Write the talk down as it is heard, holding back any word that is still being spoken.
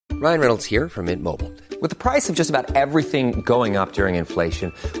Ryan Reynolds here from Mint Mobile. With the price of just about everything going up during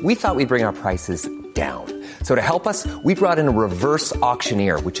inflation, we thought we'd bring our prices down. So to help us, we brought in a reverse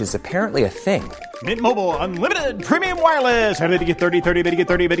auctioneer, which is apparently a thing. Mint Mobile Unlimited Premium Wireless. How to get 30, 30, bit to get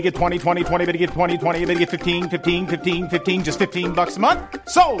 30, bit to get 20, 20, 20, bit to get 20, 20, bit to get 15, 15, 15, 15, just $15 a month?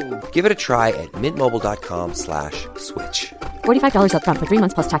 Sold! Give it a try at mintmobile.com/switch. $45 up front for 3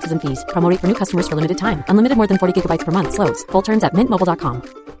 months plus taxes and fees. Promo rate for new customers for limited time. Unlimited more than 40 gigabytes per month. Slows full terms at mintmobile.com.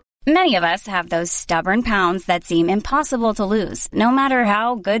 Many of us have those stubborn pounds that seem impossible to lose, no matter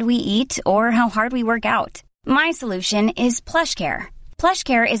how good we eat or how hard we work out. My solution is PlushCare.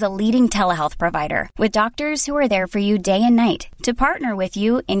 PlushCare is a leading telehealth provider with doctors who are there for you day and night to partner with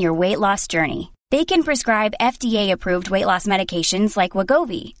you in your weight loss journey. They can prescribe FDA-approved weight loss medications like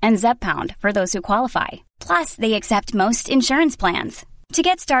Wegovy and Zepbound for those who qualify. Plus, they accept most insurance plans. To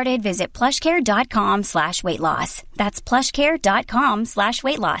get started, visit plushcare.com/weightloss. That's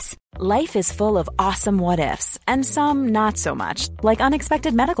plushcare.com/weightloss. Life is full of awesome what-ifs, and some not so much, like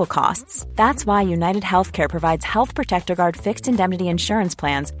unexpected medical costs. That's why United Healthcare provides Health Protector Guard fixed indemnity insurance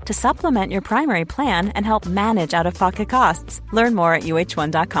plans to supplement your primary plan and help manage out-of-pocket costs. Learn more at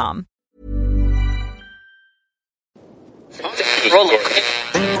uh1.com.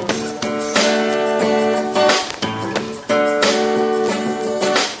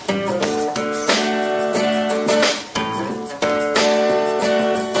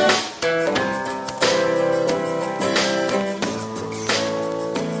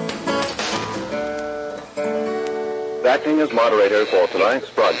 Acting as moderator for tonight's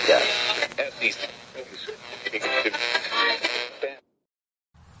broadcast.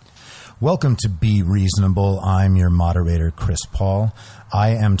 Welcome to Be Reasonable. I'm your moderator, Chris Paul. I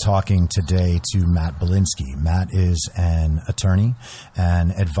am talking today to Matt Bilinsky. Matt is an attorney,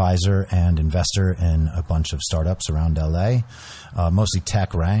 an advisor, and investor in a bunch of startups around LA, mostly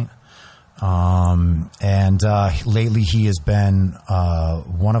tech, right? Lately he has been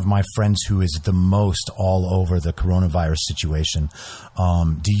one of my friends who is the most all over the coronavirus situation.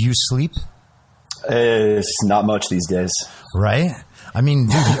 Do you sleep? It's not much these days. Right? I mean,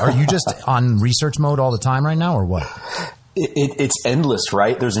 dude, are you just on research mode all the time right now or what? It's endless,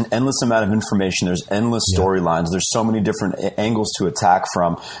 right? There's an endless amount of information. There's endless storylines. There's so many different angles to attack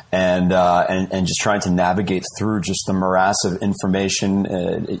from, and just trying to navigate through just the morass of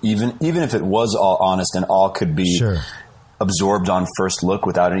information. Even if it was all honest and all could be absorbed on first look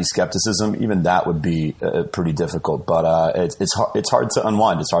without any skepticism, even that would be pretty difficult. But it's hard to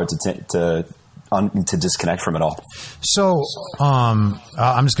unwind. It's hard to disconnect from it all. So I'm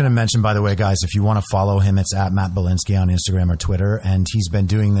just going to mention, by the way, guys, if you want to follow him, it's at Matt Bilinsky on Instagram or Twitter. And he's been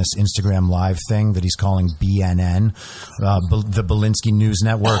doing this Instagram live thing that he's calling BNN, the Bilinsky News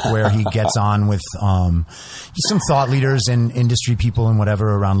Network, where he gets on with some thought leaders and industry people and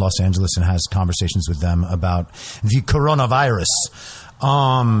whatever around Los Angeles and has conversations with them about the coronavirus.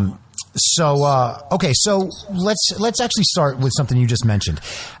 Okay, so let's actually start with something you just mentioned.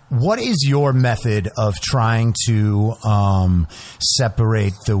 What is your method of trying to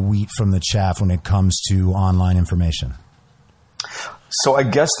separate the wheat from the chaff when it comes to online information? So I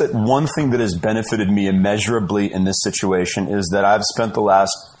guess that one thing that has benefited me immeasurably in this situation is that I've spent the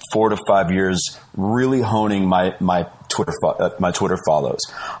last 4 to 5 years really honing my Twitter follows.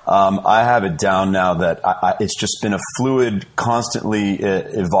 I have it down now that it's just been a fluid, constantly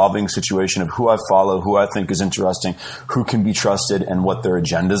evolving situation of who I follow, who I think is interesting, who can be trusted, and what their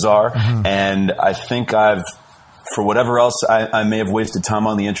agendas are. Mm-hmm. And I think for whatever else I may have wasted time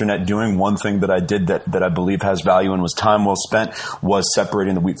on the internet doing, one thing that I did that I believe has value and was time well spent was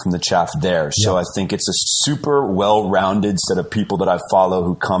separating the wheat from the chaff there. Yeah. So I think it's a super well-rounded set of people that I follow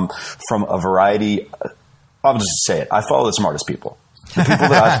who come from a variety. I'll just say it. I follow the smartest people. The people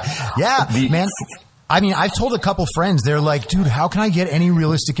that man. I mean, I've told a couple friends, they're like, dude, how can I get any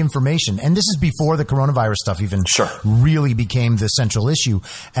realistic information? And this is before the coronavirus stuff even really became the central issue.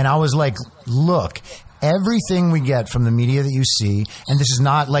 And I was like, look, everything we get from the media that you see, and this is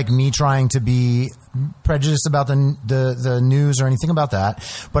not like me trying to be prejudiced about the news or anything about that,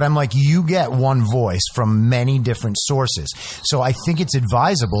 but I'm like, you get one voice from many different sources. So I think it's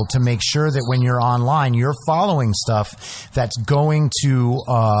advisable to make sure that when you're online, you're following stuff that's going to,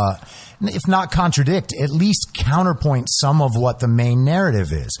 if not contradict, at least counterpoint some of what the main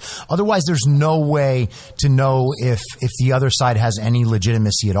narrative is. Otherwise, there's no way to know if the other side has any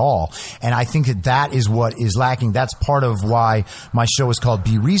legitimacy at all. And I think that is what is lacking. That's part of why my show is called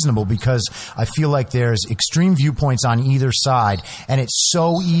Be Reasonable, because I feel like like there's extreme viewpoints on either side, and it's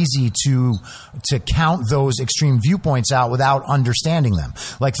so easy to count those extreme viewpoints out without understanding them.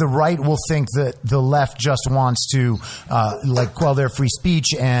 Like the right will think that the left just wants to quell their free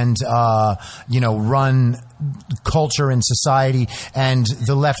speech and run culture in society, and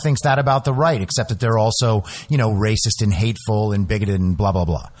the left thinks that about the right, except that they're also, racist and hateful and bigoted and blah, blah,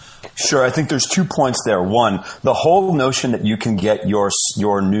 blah. Sure. I think there's 2 points there. One, the whole notion that you can get your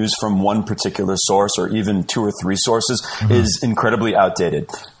news from one particular source or even 2 or 3 sources is incredibly outdated.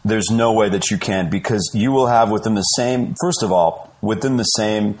 There's no way that you can, because you will have within the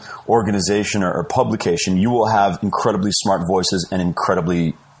same organization or publication, you will have incredibly smart voices and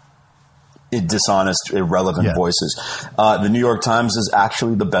incredibly dishonest, irrelevant voices. The New York Times is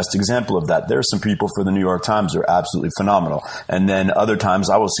actually the best example of that. There are some people for the New York Times who are absolutely phenomenal. And then other times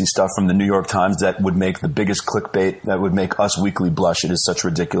I will see stuff from the New York Times that would make the biggest clickbait, that would make Us Weekly blush. It is such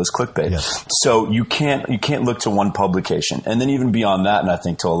ridiculous clickbait. Yes. So you can't look to one publication. And then even beyond that, and I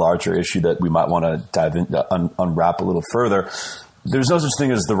think to a larger issue that we might want to dive in, unwrap a little further, there's no such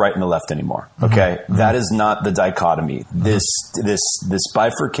thing as the right and the left anymore. Okay. That is not the dichotomy. This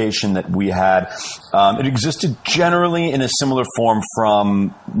bifurcation that we had, it existed generally in a similar form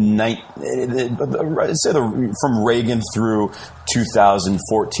from Reagan through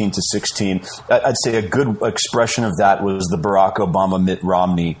 2014 to 16. I'd say a good expression of that was the Barack Obama, Mitt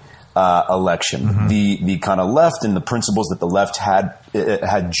Romney election. The kind of left and the principles that the left had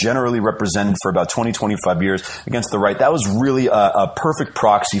generally represented for about 20, 25 years against the right. That was really a perfect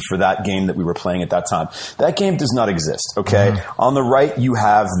proxy for that game that we were playing at that time. That game does not exist. Okay. On the right, you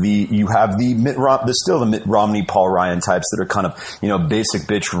have the Mitt Romney, Paul Ryan types that are kind of, basic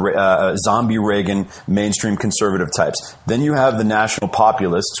bitch, zombie Reagan, mainstream conservative types. Then you have the national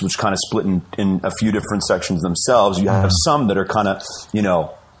populists, which kind of split in a few different sections themselves. You have some that are kind of,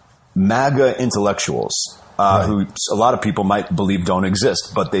 MAGA intellectuals, who a lot of people might believe don't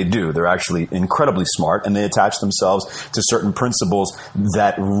exist, but they do. They're actually incredibly smart, and they attach themselves to certain principles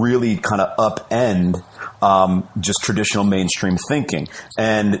that really kind of upend just traditional mainstream thinking.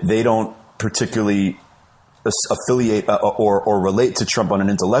 And they don't particularly affiliate or relate to Trump on an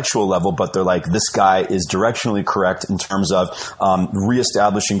intellectual level, but they're like, this guy is directionally correct in terms of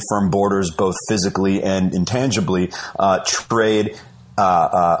reestablishing firm borders, both physically and intangibly, trade,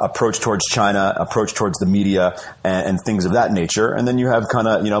 approach towards China, approach towards the media, and things of that nature. And then you have kind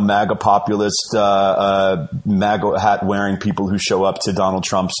of, MAGA populist, MAGA hat wearing people who show up to Donald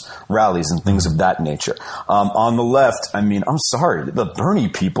Trump's rallies and things of that nature. On the left, I'm sorry, the Bernie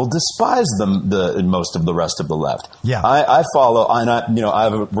people despise most of the rest of the left. Yeah. I follow, I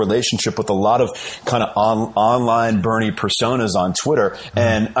have a relationship with a lot of kind of online Bernie personas on Twitter.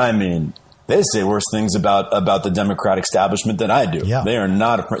 And they say worse things about the Democratic establishment than I do. Yeah. They are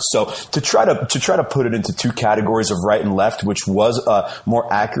not. So to try to put it into 2 categories of right and left, which was a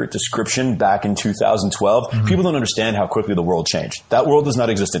more accurate description back in 2012, people don't understand how quickly the world changed. That world does not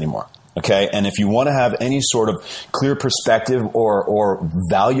exist anymore. Okay. And if you want to have any sort of clear perspective or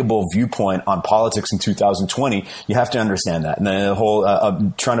valuable viewpoint on politics in 2020, you have to understand that. And then the whole,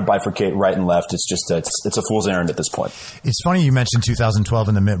 trying to bifurcate right and left, it's just, it's a fool's errand at this point. It's funny you mentioned 2012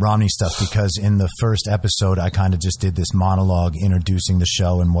 and the Mitt Romney stuff, because in the first episode, I kind of just did this monologue introducing the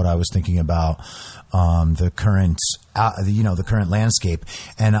show and what I was thinking about, the current landscape.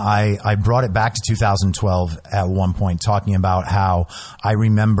 And I brought it back to 2012 at one point, talking about how I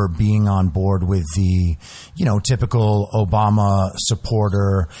remember being on board with the, typical Obama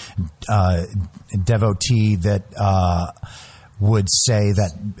supporter, devotee that, would say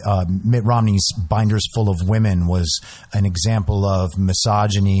that Mitt Romney's Binders Full of Women was an example of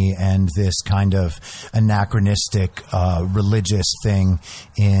misogyny and this kind of anachronistic religious thing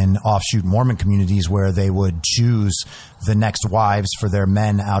in offshoot Mormon communities, where they would choose the next wives for their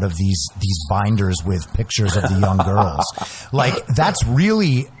men out of these binders with pictures of the young girls. Like, that's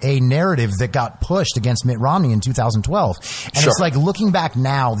really a narrative that got pushed against Mitt Romney in 2012. And it's like, looking back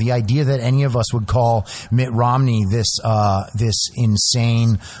now, the idea that any of us would call Mitt Romney this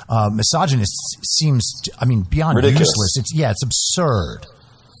insane misogynist seems, beyond ridiculous. Useless. It's absurd.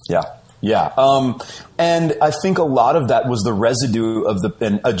 Yeah. Yeah. And I think a lot of that was the residue of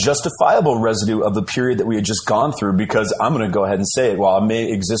a justifiable residue of the period that we had just gone through, because I'm going to go ahead and say it, while it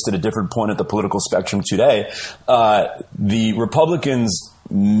may exist at a different point at the political spectrum today, the Republicans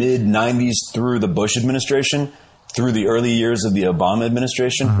mid-90s through the Bush administration, through the early years of the Obama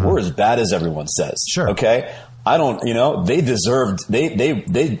administration, were as bad as everyone says. Sure. Okay. I don't, they deserved,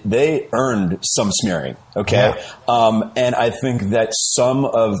 they earned some smearing. Okay. Yeah. And I think that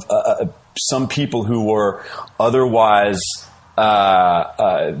some people who were otherwise,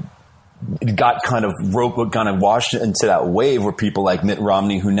 got kind of washed into that wave where people like Mitt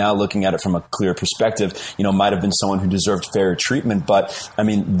Romney, who now looking at it from a clear perspective, might have been someone who deserved fairer treatment. But I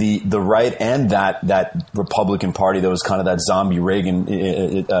mean, the right and that Republican Party that was kind of that zombie Reagan,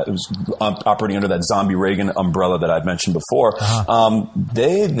 it was operating under that zombie Reagan umbrella that I'd mentioned before.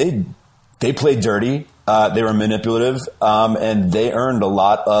 They played dirty. They were manipulative, and they earned a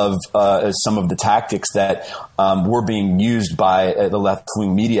lot of some of the tactics that were being used by the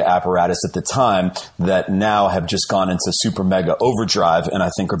left-wing media apparatus at the time that now have just gone into super mega overdrive and I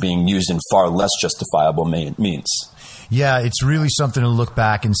think are being used in far less justifiable means. Yeah, it's really something to look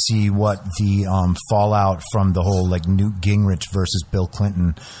back and see what the fallout from the whole like Newt Gingrich versus Bill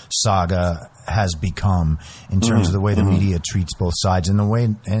Clinton saga has become in terms of the way the media treats both sides and the way,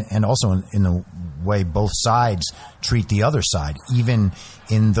 and also in the way both sides treat the other side, even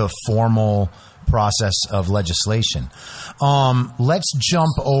in the formal process of legislation. Let's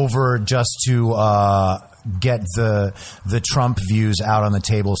jump over just to get the Trump views out on the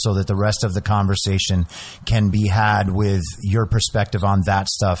table so that the rest of the conversation can be had with your perspective on that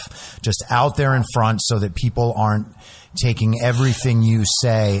stuff just out there in front so that people aren't taking everything you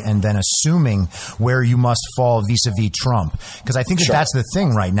say and then assuming where you must fall vis-a-vis Trump. Because I think that's the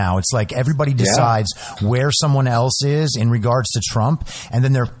thing right now. It's like everybody decides where someone else is in regards to Trump, and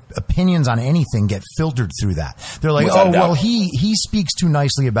then their opinions on anything get filtered through that. They're like, well, he speaks too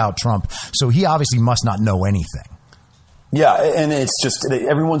nicely about Trump, so he obviously must not know anything. Yeah, and it's just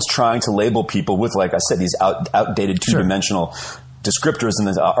everyone's trying to label people with, like I said, these outdated two-dimensional descriptors,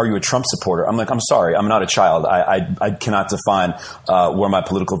 and are you a Trump supporter? I'm like, I'm sorry, I'm not a child. I cannot define where my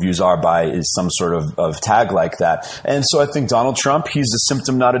political views are by some sort of tag like that. And so I think Donald Trump, he's a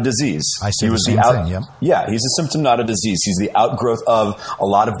symptom, not a disease. I see the same thing, Yeah, he's a symptom, not a disease. He's the outgrowth of a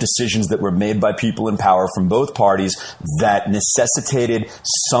lot of decisions that were made by people in power from both parties that necessitated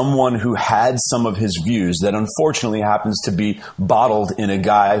someone who had some of his views that unfortunately happens to be bottled in a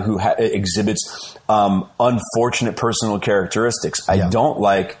guy who exhibits unfortunate personal characteristics. I don't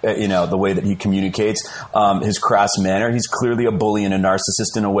like, the way that he communicates, his crass manner. He's clearly a bully and a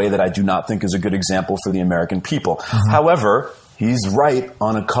narcissist in a way that I do not think is a good example for the American people. However, he's right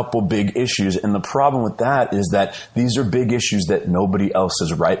on a couple big issues. And the problem with that is that these are big issues that nobody else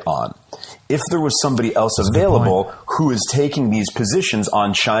is right on. If there was somebody else available who is taking these positions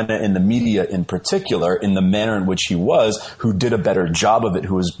on China and the media in particular in the manner in which he was, who did a better job of it,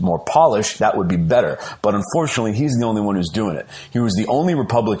 who was more polished, that would be better. But unfortunately, he's the only one who's doing it. He was the only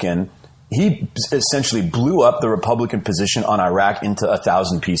Republican. He essentially blew up the Republican position on Iraq into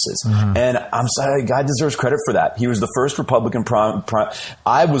 1,000 pieces. And I'm sorry, God deserves credit for that. He was the first Republican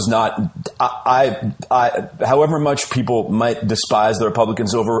I was not, however much people might despise the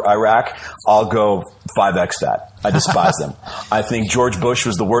Republicans over Iraq, I'll go 5X that. I despise them. I think George Bush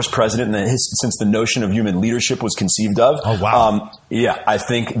was the worst president since the notion of human leadership was conceived of. Oh, wow. I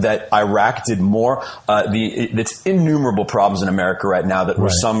think that Iraq did more. It's innumerable problems in America right now that were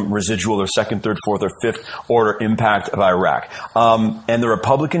some residual or second, third, fourth, or fifth order impact of Iraq. And the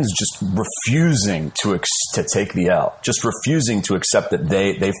Republicans just refusing to take the L, just refusing to accept that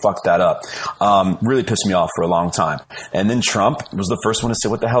they fucked that up, really pissed me off for a long time. And then Trump was the first one to say,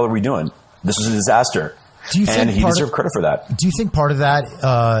 what the hell are we doing? This was a disaster. And he deserved credit for that. Do you think part of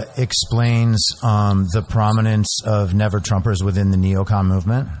that explains the prominence of never Trumpers within the neocon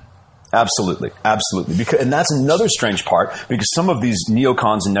movement? Absolutely. And that's another strange part, because some of these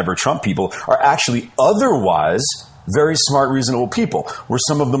neocons and never Trump people are actually otherwise very smart, reasonable people. Where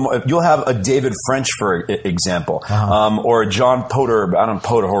some of them, you'll have a David French, for example, or a John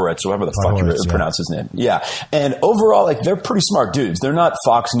Podhoretz, whoever the fuck you pronounce his name. Yeah. And overall, like, they're pretty smart dudes. They're not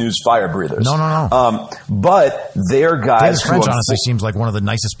Fox News fire breathers. No. But they're guys David French honestly seems like one of the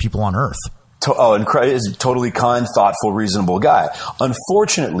nicest people on earth. And is a totally kind, thoughtful, reasonable guy.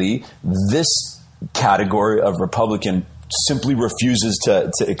 Unfortunately, this category of Republican simply refuses to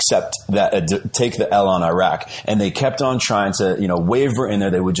accept that, to take the L on Iraq. And they kept on trying to, waver in there.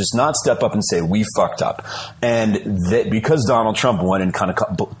 They would just not step up and say, we fucked up. And because Donald Trump went and kind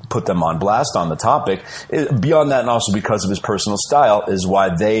of put them on blast on the topic, beyond that, and also because of his personal style, is why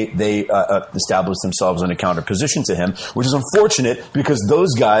they established themselves in a counter position to him, which is unfortunate because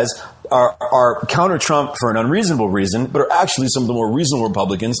those guys are counter Trump for an unreasonable reason, but are actually some of the more reasonable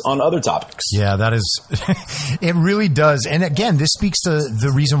Republicans on other topics. Yeah, that is, it really does. And again, this speaks to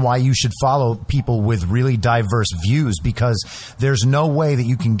the reason why you should follow people with really diverse views, because there's no way that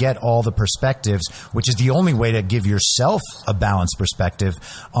you can get all the perspectives, which is the only way to give yourself a balanced perspective,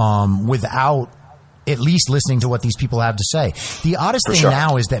 without at least listening to what these people have to say. The oddest thing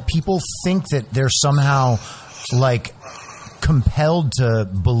now is that people think that they're somehow like compelled to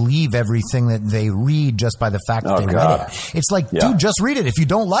believe everything that they read just by the fact that they read it. It's like, dude, just read it. If you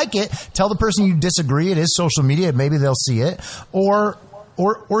don't like it, tell the person you disagree. It is social media. Maybe they'll see it. Or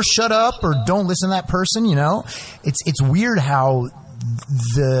shut up, or don't listen to that person. You know, it's weird how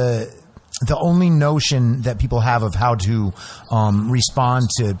the only notion that people have of how to respond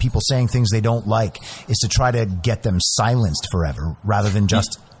to people saying things they don't like is to try to get them silenced forever, rather than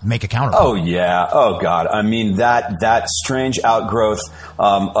just make a counterpoint. Oh yeah. Oh God. I mean, that strange outgrowth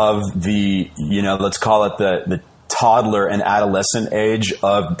of the, let's call it the toddler and adolescent age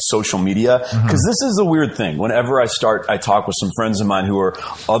of social media. Because this is a weird thing. Whenever I talk with some friends of mine who are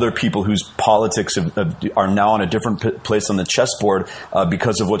other people whose politics are now on a different place on the chessboard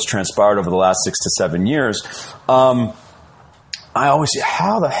because of what's transpired over the last 6 to 7 years. I always say,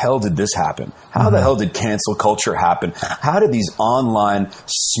 how the hell did this happen? How the hell did cancel culture happen? How did these online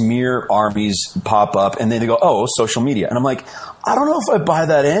smear armies pop up? And then they go, oh, social media. And I'm like, I don't know if I buy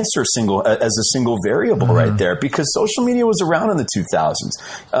that answer as a single variable right there, because social media was around in the 2000s,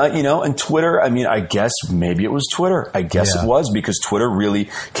 and Twitter. I mean, I guess maybe it was Twitter. I guess it was, because Twitter really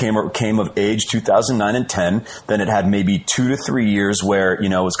came of age 2009 and 10. Then it had maybe 2 to 3 years where, it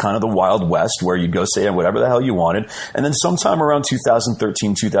was kind of the Wild West, where you'd go say whatever the hell you wanted. And then sometime around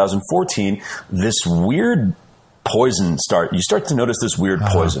 2013, 2014, this weird poison you start to notice this weird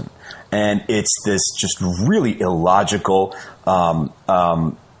poison. And it's this just really illogical, Orwellian,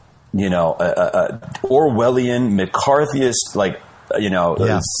 McCarthyist,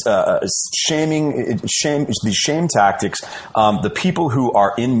 these shame tactics. The people who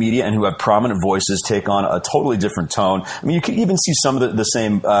are in media and who have prominent voices take on a totally different tone. I mean, you can even see some of the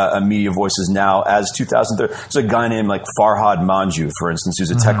same media voices now as 2003. There's a guy named Farhad Manjoo, for instance,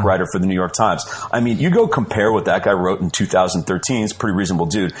 who's a tech writer for the New York Times. I mean, you go compare what that guy wrote in 2013, he's a pretty reasonable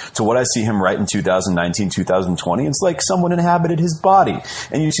dude, to what I see him write in 2019, 2020. It's like someone inhabited his body.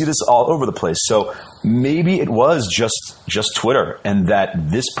 And you see this all over the place. So maybe it was just Twitter, and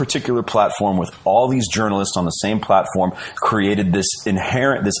that this particular platform with all these journalists on the same platform created this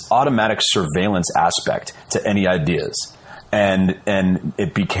automatic surveillance aspect to any ideas. And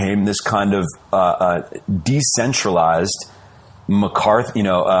it became this kind of decentralized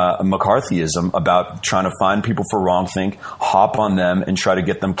McCarthyism about trying to find people for wrongthink, hop on them, and try to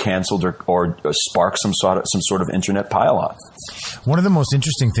get them canceled or spark some sort of internet pile-on. One of the most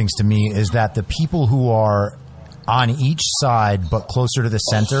interesting things to me is that the people who are on each side but closer to the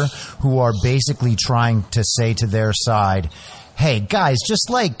center, who are basically trying to say to their side, hey guys, just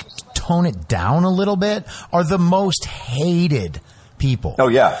tone it down a little bit, are the most hated people. Oh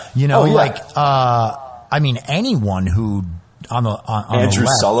yeah. I mean, anyone who on Andrew the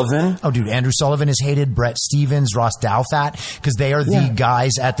left. Sullivan. Oh, dude, Andrew Sullivan is hated. Brett Stevens, Ross Douthat, because they are the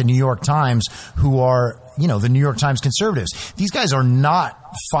guys at the New York Times who are, the New York Times conservatives. These guys are not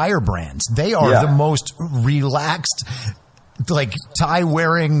firebrands. They are the most relaxed,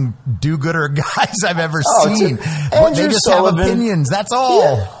 tie-wearing do-gooder guys I've ever seen. But they just have opinions. That's all.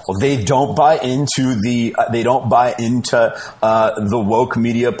 Yeah. Well, they don't buy into the woke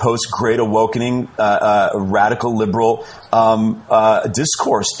media post-Great Awakening, radical liberal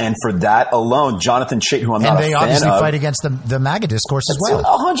discourse. And for that alone, Jonathan Chait, who I'm not a fan of. And they obviously fight against the MAGA discourse as well.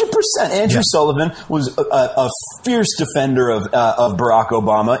 100%. Andrew Sullivan was a fierce defender of Barack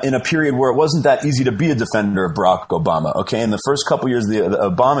Obama in a period where it wasn't that easy to be a defender of Barack Obama. Okay, in the first couple years,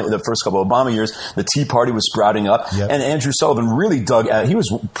 the first couple of Obama years, the Tea Party was sprouting up, and Andrew Sullivan really dug at. He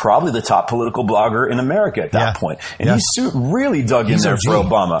was probably the top political blogger in America at that point, and he really dug in there for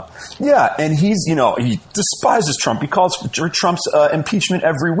Obama. Yeah, and he despises Trump. He calls for Trump's impeachment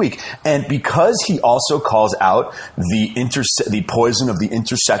every week, and because he also calls out the poison of the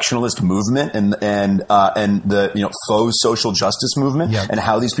intersectionalist movement and the faux social justice movement and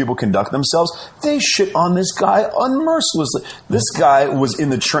how these people conduct themselves, they shit on this guy unmercilessly. This guy was in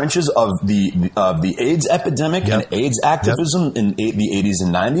the trenches of the AIDS epidemic and AIDS activism in the 80s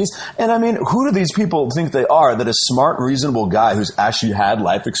and 90s. And I mean, who do these people think they are, that a smart, reasonable guy who's actually had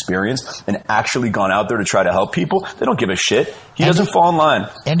life experience and actually gone out there to try to help people, they don't give a shit. He doesn't fall in line.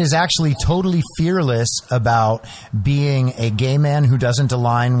 And is actually totally fearless about being a gay man who doesn't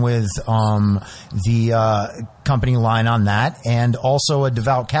align with the company line on that, and also a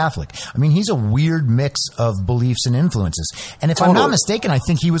devout Catholic. I mean, he's a weird mix of beliefs and influences. And if I'm not mistaken, I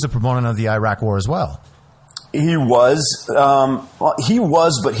think he was a proponent of the Iraq War as well. He was. But he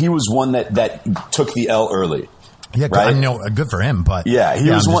was one that took the L early. Yeah, right? I know, good for him, but he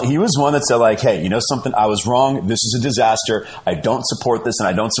was one that said hey, you know something, I was wrong. This is a disaster. I don't support this, and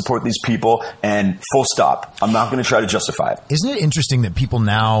I don't support these people. And full stop. I'm not going to try to justify it. Isn't it interesting that people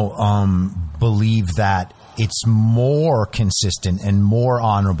now believe that it's more consistent and more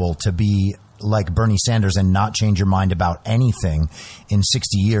honorable to be like Bernie Sanders and not change your mind about anything in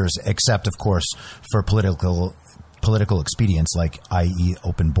 60 years, except, of course, for political expedience, like i.e.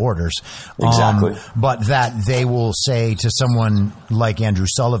 open borders. Exactly. But that they will say to someone like Andrew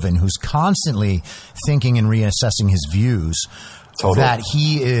Sullivan, who's constantly thinking and reassessing his views, that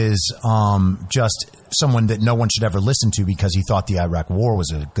he is just someone that no one should ever listen to because he thought the Iraq War was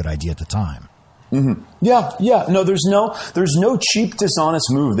a good idea at the time. Mm-hmm. Yeah. No, there's no cheap, dishonest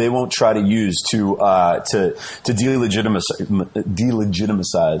move they won't try to use to delegitimize.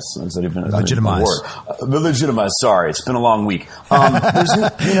 Is that even legitimize? Legitimize. Sorry, it's been a long week.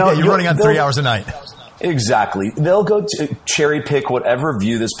 You're running on 3 hours a night. Exactly. They'll go to cherry pick whatever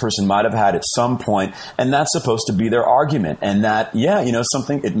view this person might have had at some point, and that's supposed to be their argument. And that,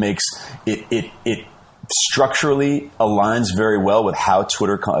 something it makes it structurally aligns very well with how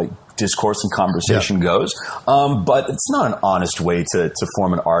Twitter discourse and conversation goes. But it's not an honest way to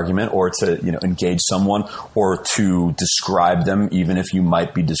form an argument or to, engage someone or to describe them, even if you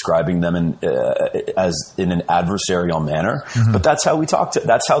might be describing them as in an adversarial manner. Mm-hmm. But that's how we talk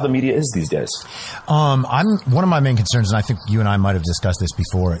that's how the media is these days. One of my main concerns, and I think you and I might have discussed this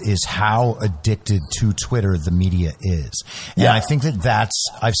before, is how addicted to Twitter the media is. And I think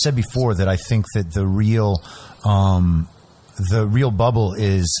I've said before that I think that the real bubble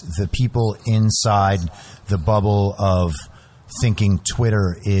is the people inside the bubble of thinking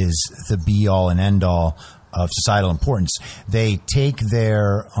Twitter is the be all and end all of societal importance. They take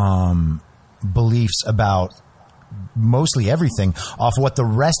their beliefs about mostly everything off what the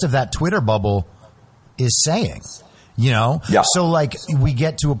rest of that Twitter bubble is saying. So like we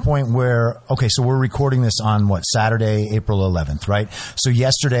get to a point where, so we're recording this on Saturday, April 11th, right? So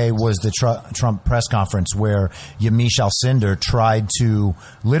yesterday was the Trump press conference where Yamiche Alcindor tried to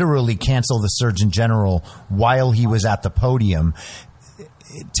literally cancel the Surgeon General while he was at the podium,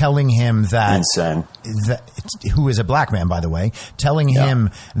 telling him that, insane. Who is a black man, by the way, telling him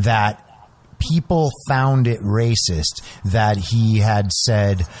that people found it racist that he had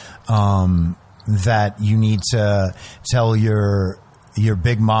said, that you need to tell your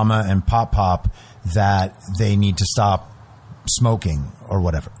big mama and pop that they need to stop smoking or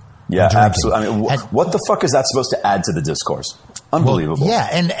whatever. Yeah, absolutely. I mean, what the fuck is that supposed to add to the discourse? Unbelievable.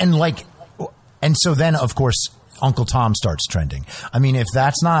 Well, and so then of course Uncle Tom starts trending. I mean, if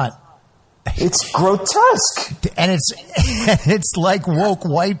that's not, it's grotesque, and it's like woke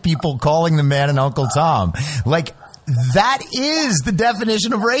white people calling the man an Uncle Tom. Like that is the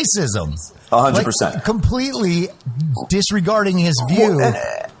definition of racism. 100%. Completely disregarding his view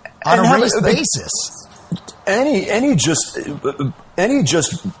on a race basis. Any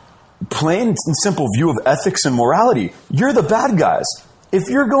just plain and simple view of ethics and morality, you're the bad guys. If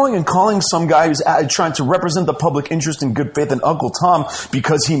you're going and calling some guy who's trying to represent the public interest in good faith an Uncle Tom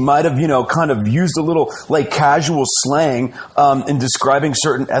because he might have, kind of used a little like casual slang in describing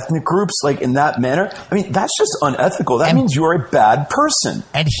certain ethnic groups like in that manner, I mean, that's just unethical. That means you're a bad person.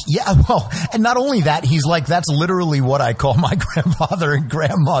 And and not only that, he's like, that's literally what I call my grandfather and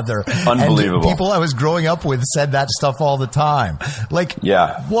grandmother. Unbelievable. And people I was growing up with said that stuff all the time. Like,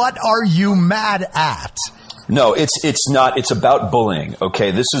 what are you mad at? No, it's not. It's about bullying.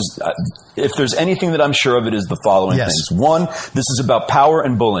 Okay, this is if there's anything that I'm sure of, it is the following things. One, this is about power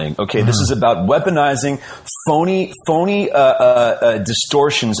and bullying. Okay, this is about weaponizing phony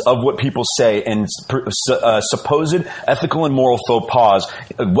distortions of what people say and supposed ethical and moral faux pas,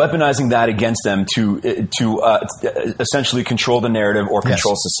 weaponizing that against them to essentially control the narrative or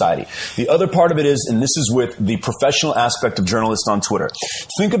control society. The other part of it is, and this is with the professional aspect of journalists on Twitter.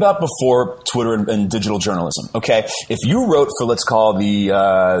 Think about before Twitter and digital journalism. Okay, if you wrote for, let's call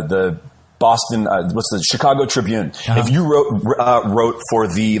the Boston, what's the Chicago Tribune? If you wrote for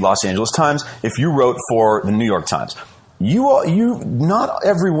the Los Angeles Times, if you wrote for the New York Times, not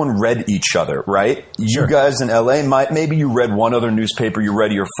everyone read each other, right? Sure. You guys in LA maybe you read one other newspaper, you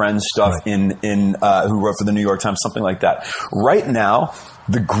read your friend's stuff in who wrote for the New York Times, something like that. Right now,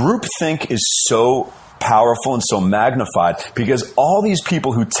 the groupthink is so powerful and so magnified because all these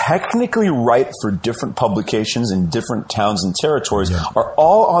people who technically write for different publications in different towns and territories are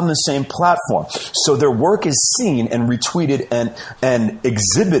all on the same platform. So their work is seen and retweeted and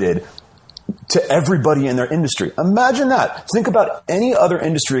exhibited to everybody in their industry. Imagine that. Think about any other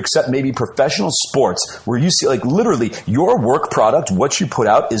industry except maybe professional sports where you see like literally your work product, what you put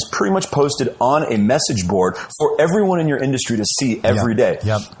out is pretty much posted on a message board for everyone in your industry to see every day.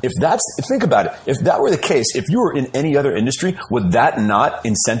 Think about it. If that were the case, if you were in any other industry, would that not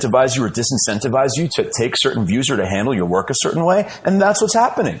incentivize you or disincentivize you to take certain views or to handle your work a certain way? And that's what's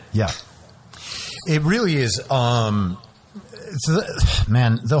happening. Yeah. It really is. Man,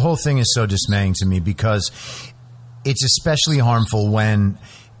 the whole thing is so dismaying to me because it's especially harmful when,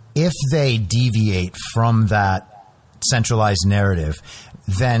 if they deviate from that centralized narrative,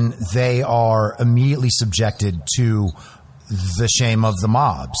 then they are immediately subjected to the shame of the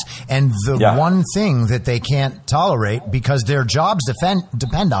mobs. And the one thing that they can't tolerate, because their jobs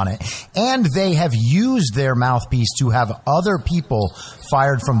depend on it, and they have used their mouthpiece to have other people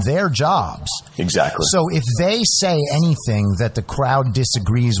fired from their jobs. Exactly. So if they say anything that the crowd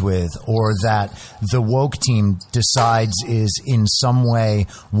disagrees with, or that the woke team decides is in some way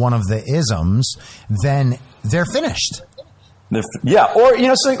one of the isms, then they're finished. Or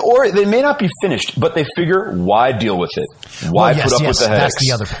or they may not be finished, but they figure, why deal with it? Why put up with the headaches? That's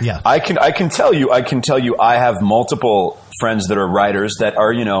the other. Yeah, I can tell you. I have multiple friends that are writers that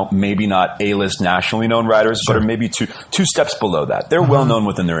are, maybe not A-list nationally known writers, but are maybe two steps below that. They're well known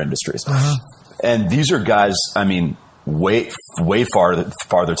within their industries, and these are guys. I mean, way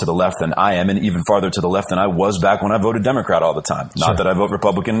farther to the left than I am, and even farther to the left than I was back when I voted Democrat all the time. Not that I vote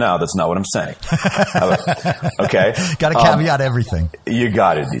Republican now. That's not what I'm saying. Okay. Got to caveat everything. You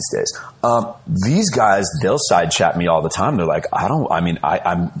got it these days. These guys, they'll side chat me all the time. They're like,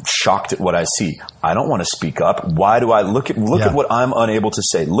 I'm shocked at what I see. I don't want to speak up. Why do I look at what I'm unable to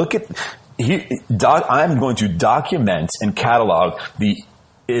say? I'm going to document and catalog the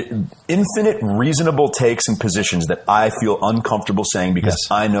infinite reasonable takes and positions that I feel uncomfortable saying, because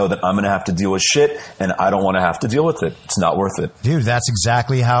I know that I'm going to have to deal with shit, and I don't want to have to deal with it. It's not worth it. Dude, that's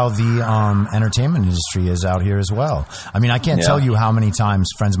exactly how the entertainment industry is out here as well. I mean, I can't tell you how many times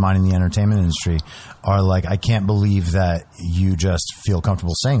friends of mine in the entertainment industry are like, I can't believe that you just feel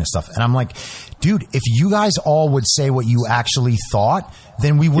comfortable saying this stuff. And I'm like, dude, if you guys all would say what you actually thought,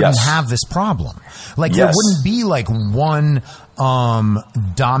 then we wouldn't have this problem. Like, there wouldn't be like one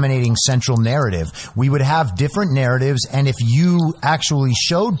dominating central narrative. We would have different narratives, and if you actually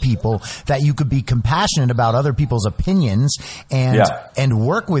showed people that you could be compassionate about other people's opinions and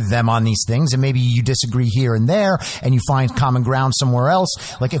work with them on these things, and maybe you disagree here and there and you find common ground somewhere else,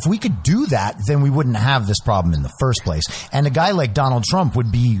 like if we could do that, then we wouldn't have this problem in the first place. And a guy like Donald Trump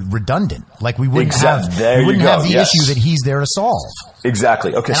would be redundant. Like, we wouldn't have the issue that he's there to solve.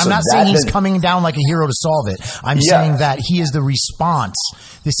 Exactly. Okay. And I'm not saying he's coming down like a hero to solve it. I'm saying that he is the response.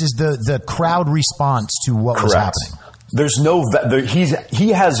 This is the crowd response to what was happening. There's he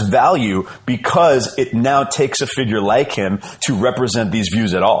has value because it now takes a figure like him to represent these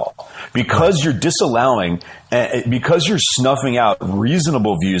views at all. Because you're disallowing, because you're snuffing out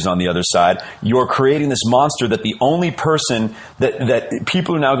reasonable views on the other side, you're creating this monster that the only person that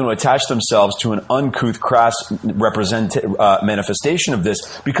people are now going to attach themselves to an uncouth, crass manifestation of this,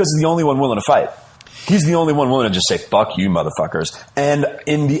 because he's the only one willing to fight. He's the only one willing to just say, fuck you, motherfuckers. And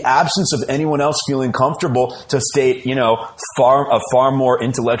in the absence of anyone else feeling comfortable to state, a far more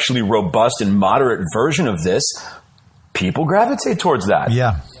intellectually robust and moderate version of this, people gravitate towards that.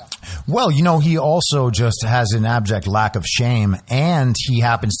 Yeah. Well, he also just has an abject lack of shame, and he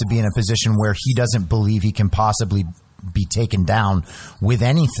happens to be in a position where he doesn't believe he can possibly be taken down with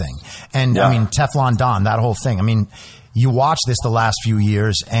anything. And I mean, Teflon Don, that whole thing. I mean, you watch this the last few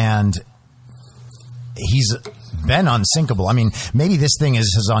years, and he's been unsinkable. I mean, maybe this thing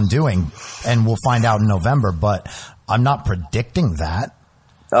is his undoing, and we'll find out in November, but I'm not predicting that.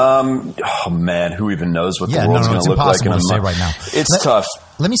 Oh man, who even knows what the world's going to look like in a month? Say right now. It's tough.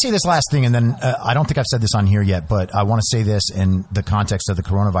 Let me say this last thing, and then I don't think I've said this on here yet, but I want to say this in the context of the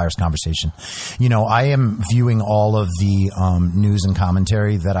coronavirus conversation. I am viewing all of the news and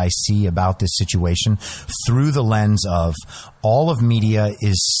commentary that I see about this situation through the lens of all of media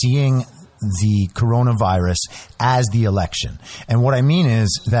is seeing the coronavirus as the election. And what I mean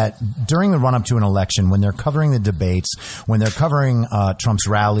is that during the run up to an election, when they're covering the debates, when they're covering Trump's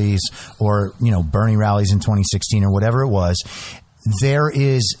rallies or, Bernie rallies in 2016 or whatever it was, there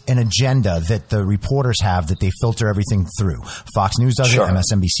is an agenda that the reporters have that they filter everything through. Fox News does it,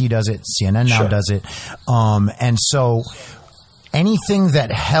 MSNBC does it, CNN now does it. And so anything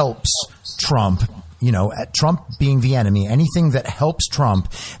that helps Trump, Trump being the enemy, anything that helps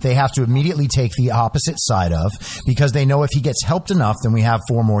Trump, they have to immediately take the opposite side of, because they know if he gets helped enough, then we have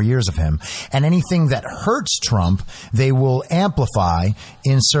 4 more years of him. And anything that hurts Trump, they will amplify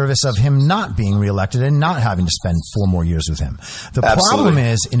in service of him not being reelected and not having to spend 4 more years with him. The problem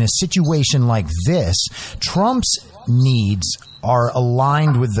is, in a situation like this, Trump's needs are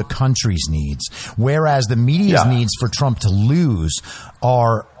aligned with the country's needs, whereas the media's needs for Trump to lose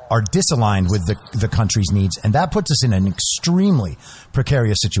are disaligned with the country's needs, and that puts us in an extremely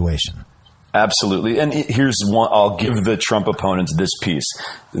precarious situation. Absolutely. And here's one, I'll give the Trump opponents this piece,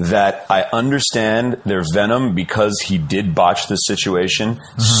 that I understand their venom because he did botch this situation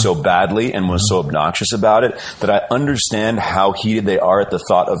so badly and was so obnoxious about it, that I understand how heated they are at the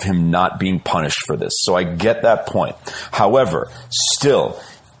thought of him not being punished for this. So I get that point. However, still,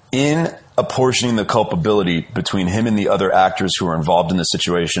 in apportioning the culpability between him and the other actors who are involved in the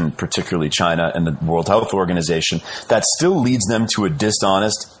situation, particularly China and the World Health Organization, that still leads them to a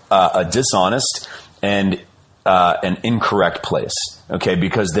dishonest and an incorrect place. Okay,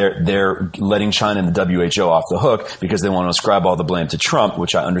 because they're letting China and the WHO off the hook because they want to ascribe all the blame to Trump,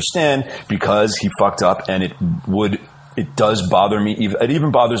 which I understand because he fucked up, and it does bother me. It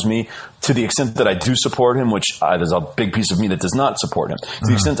even bothers me to the extent that I do support him, which there's a big piece of me that does not support him. To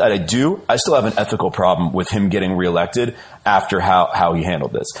the extent that I do, I still have an ethical problem with him getting reelected after how he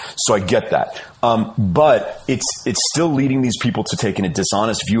handled this. So I get that. But it's still leading these people to taking a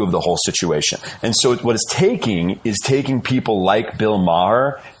dishonest view of the whole situation. And so what it's taking people like Bill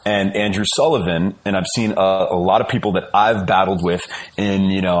Maher and Andrew Sullivan, and I've seen a lot of people that I've battled with,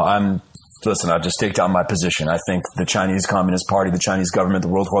 and listen, I'll just take down my position. I think the Chinese Communist Party, the Chinese government, the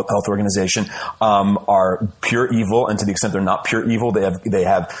World Health Organization are pure evil, and to the extent they're not pure evil, they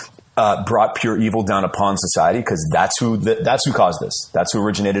have brought pure evil down upon society, because that's who caused this. That's who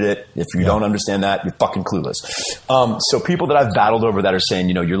originated it. If you don't understand that, you're fucking clueless. So people that I've battled over that are saying,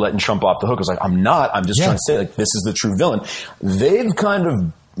 you're letting Trump off the hook. I was like, I'm not. I'm just trying to say, like, this is the true villain. They've kind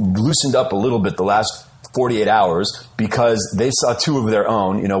of loosened up a little bit the last 48 hours because they saw two of their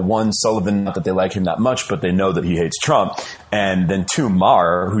own, one, Sullivan, not that they like him that much, but they know that he hates Trump. And then two,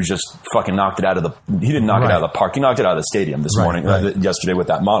 Maher, who just fucking knocked it out of he didn't knock it out of the park. He knocked it out of the stadium this morning, yesterday with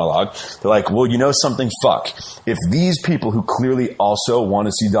that monologue. They're like, well, something? Fuck. If these people who clearly also want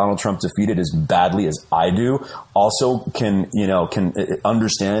to see Donald Trump defeated as badly as I do also can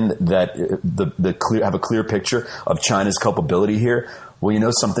understand that have a clear picture of China's culpability here,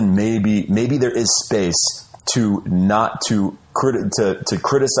 well, something, maybe there is space to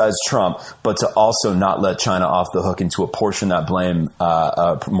criticize Trump, but to also not let China off the hook and to apportion that blame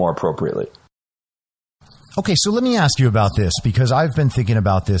more appropriately. Okay, so let me ask you about this, because I've been thinking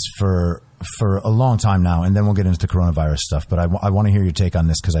about this for a long time now, and then we'll get into the coronavirus stuff. But I want to hear your take on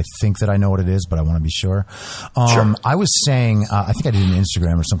this, because I think that I know what it is, but I want to be sure. Sure. I was saying, I think I did an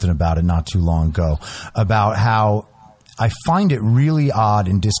Instagram or something about it not too long ago, about how I find it really odd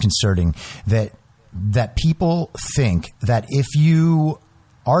and disconcerting that people think that if you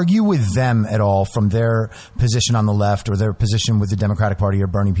argue with them at all from their position on the left or their position with the Democratic Party or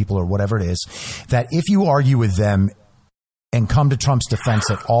burning people or whatever it is, that if you argue with them and come to Trump's defense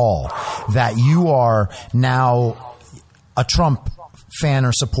at all, that you are now a Trump fan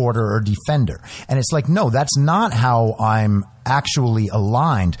or supporter or defender. And it's like, no, that's not how I'm actually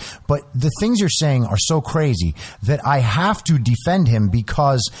aligned. But the things you're saying are so crazy that I have to defend him,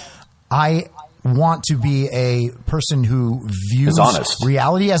 because I want to be a person who views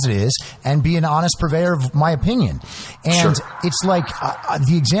reality as it is and be an honest purveyor of my opinion. And it's like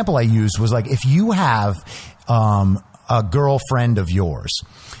the example I used was like, if you have a girlfriend of yours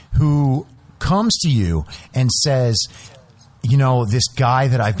who comes to you and says, this guy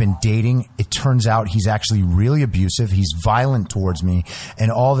that I've been dating, it turns out he's actually really abusive. He's violent towards me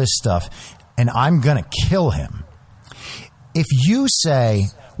and all this stuff, and I'm going to kill him. If you say,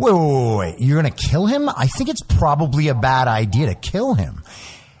 wait, you're going to kill him? I think it's probably a bad idea to kill him.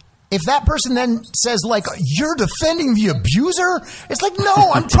 If that person then says, like, you're defending the abuser, it's like,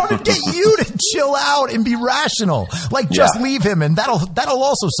 no, I'm trying to get you to chill out and be rational. Like, just leave him, and that'll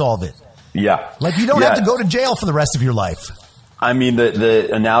also solve it. Yeah. Like, you don't have to go to jail for the rest of your life. I mean, the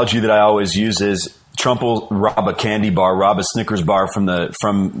analogy that I always use is Trump will rob a candy bar, rob a Snickers bar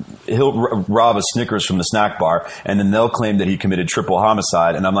he'll rob a Snickers from the snack bar, and then they'll claim that he committed triple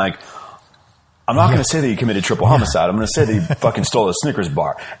homicide. And I'm like, I'm not going to say that he committed triple homicide. I'm going to say that he fucking stole a Snickers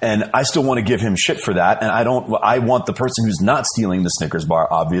bar. And I still want to give him shit for that. And I want the person who's not stealing the Snickers bar,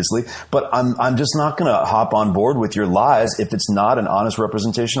 obviously. But I'm just not going to hop on board with your lies if it's not an honest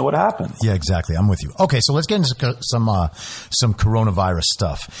representation of what happened. Yeah, exactly. I'm with you. Okay, so let's get into some coronavirus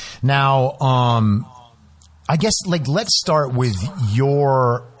stuff. Now, I guess, like, let's start with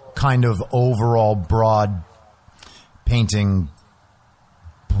your kind of overall broad painting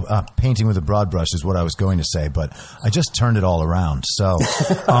with a broad brush is what I was going to say, but I just turned it all around. So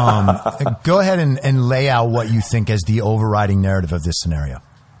go ahead and lay out what you think as the overriding narrative of this scenario.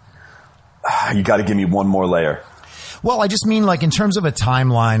 You got to give me one more layer. Well, I just mean like in terms of a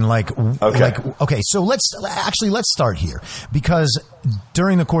timeline, okay, so let's start here, because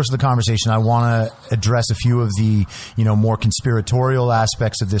during the course of the conversation, I want to address a few of the, more conspiratorial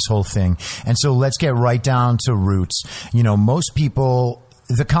aspects of this whole thing. And so let's get right down to roots. Most people,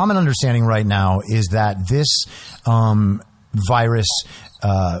 the common understanding right now is that this virus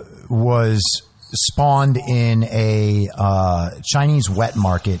was spawned in a Chinese wet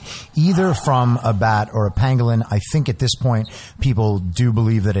market, either from a bat or a pangolin. I think at this point people do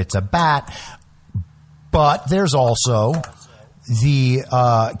believe that it's a bat, but there's also the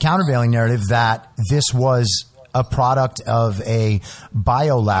countervailing narrative that this was a product of a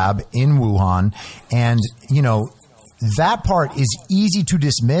biolab in Wuhan. And, that part is easy to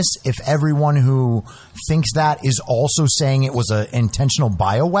dismiss if everyone who thinks that is also saying it was an intentional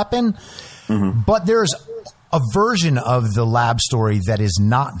bioweapon. Mm-hmm. But there's a version of the lab story that is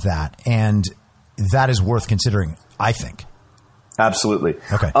not that, and that is worth considering, I think. Absolutely.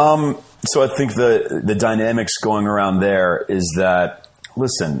 Okay. So I think the dynamics going around there is that,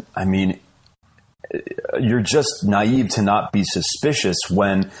 listen, I mean, you're just naive to not be suspicious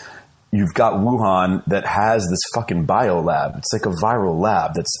when you've got Wuhan that has this fucking biolab. It's like a viral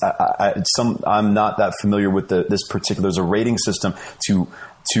lab. I'm not that familiar with this particular. There's a rating system to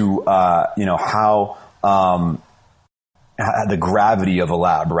how the gravity of a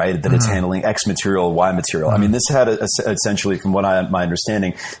lab, right? That it's handling X material, Y material. I mean, this had essentially, from what my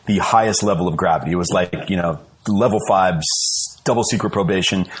understanding, the highest level of gravity. It was like, level 5 double secret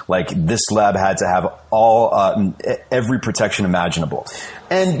probation. Like, this lab had to have all every protection imaginable.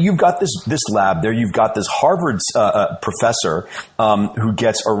 And you've got this lab there. You've got this Harvard professor who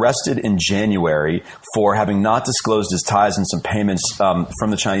gets arrested in January for having not disclosed his ties and some payments from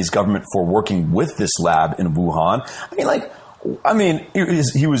the Chinese government for working with this lab in Wuhan.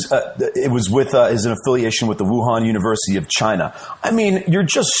 He was with his affiliation with the Wuhan University of China. I mean, you're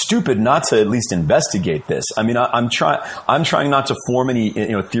just stupid not to at least investigate this. I mean, I'm trying not to form any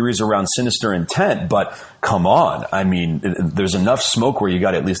theories around sinister intent, but come on. I mean, there's enough smoke where you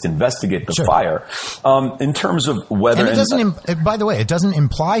got to at least investigate the fire. In terms of whether, and it doesn't. By the way, it doesn't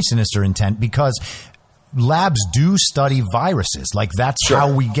imply sinister intent, because labs do study viruses. Like, that's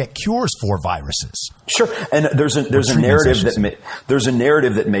how we get cures for viruses. Sure. And there's a narrative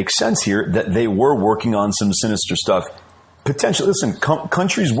that makes sense here, that they were working on some sinister stuff. Potentially, listen,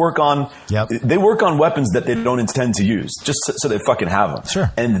 countries work on weapons that they don't intend to use, just so they fucking have them.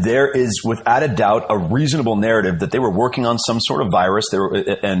 Sure. And there is, without a doubt, a reasonable narrative that they were working on some sort of virus,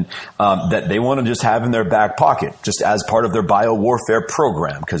 that they want to just have in their back pocket, just as part of their biowarfare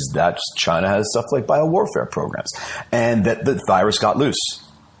program, because China has stuff like biowarfare programs, and that the virus got loose.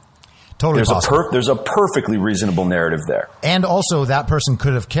 Totally possible. There's a perfectly reasonable narrative there. And also, that person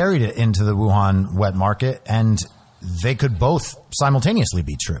could have carried it into the Wuhan wet market, and they could both simultaneously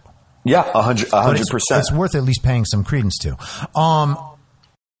be true. Yeah, 100%. It's worth at least paying some credence to.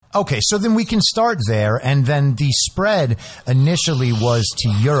 Okay, so then we can start there, and then the spread initially was to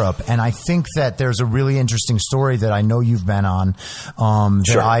Europe, and I think that there's a really interesting story that I know you've been on,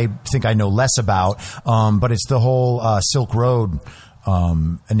 that I think I know less about, but it's the whole Silk Road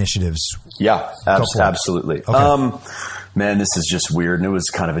initiatives. Yeah, absolutely. Okay. Man, this is just weird, and it was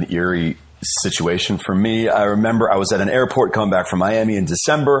kind of an eerie situation for me. I remember I was at an airport coming back from Miami in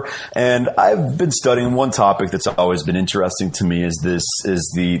December, and I've been studying one topic that's always been interesting to me is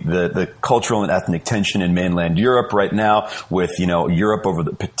the cultural and ethnic tension in mainland Europe right now, with Europe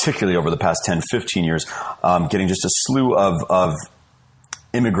particularly over the past 10, 15 years, getting just a slew of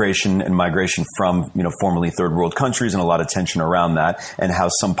immigration and migration from, formerly third world countries, and a lot of tension around that, and how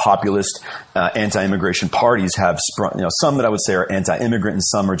some populist anti-immigration parties have sprung, some that I would say are anti-immigrant, and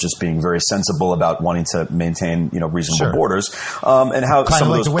some are just being very sensible about wanting to maintain, reasonable borders. And how kind some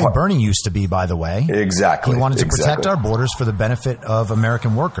of like of those the way Bernie used to be, by the way. Exactly. He wanted to protect our borders for the benefit of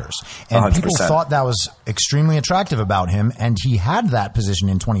American workers. And 100%. People thought that was extremely attractive about him, and he had that position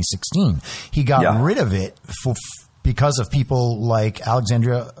in 2016. He got rid of it because of people like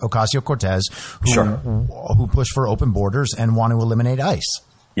Alexandria Ocasio-Cortez, who push for open borders and want to eliminate ICE.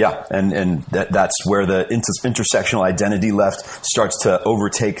 Yeah, and that's where the intersectional identity left starts to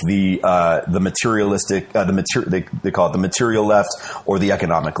overtake the materialistic, they call it the material left or the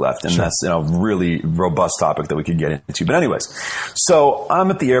economic left, and that's a really robust topic that we could get into. But anyways, so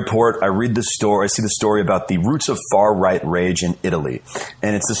I'm at the airport. I read the story. I see the story about the roots of far right rage in Italy,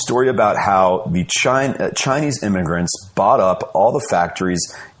 and it's a story about how the Chinese immigrants bought up all the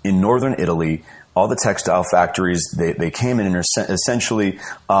factories in northern Italy, all the textile factories, they came in and are essentially,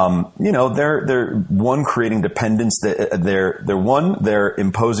 they're one, creating dependence. They're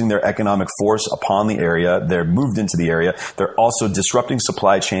imposing their economic force upon the area. They're moved into the area. They're also disrupting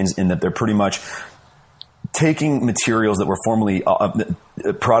supply chains in that they're pretty much taking materials that were formerly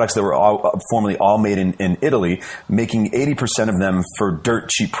products that were formerly all made in Italy, making 80% of them for dirt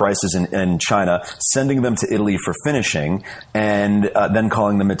cheap prices in China, sending them to Italy for finishing, and then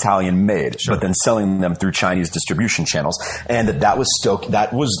calling them Italian made, but then selling them through Chinese distribution channels. And that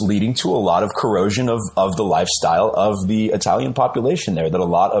was leading to a lot of corrosion of the lifestyle of the Italian population there, that a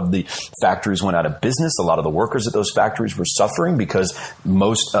lot of the factories went out of business. A lot of the workers at those factories were suffering because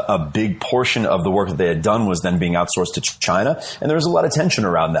a big portion of the work that they had done was then being outsourced to China. And there was a lot of tension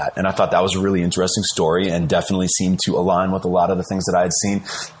around that. And I thought that was a really interesting story and definitely seemed to align with a lot of the things that I had seen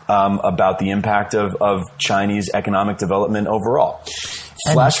about the impact of Chinese economic development overall.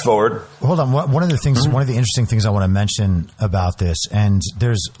 Flash forward. Hold on. One of the interesting things I want to mention about this, and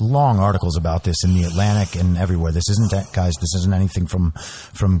there's long articles about this in the Atlantic and everywhere. This isn't anything from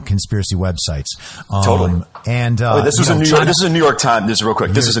conspiracy websites. Totally. And this is a New York Times. This is real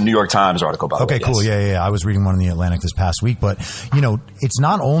quick. This is a New York Times article, by the way. Okay, cool. Yes. Yeah. I was reading one in the Atlantic this past week, but it's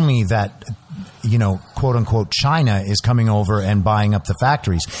not only that, quote unquote, China is coming over and buying up the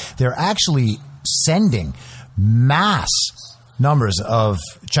factories. They're actually sending mass numbers of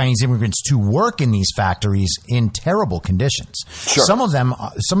Chinese immigrants to work in these factories in terrible conditions. Sure. Some of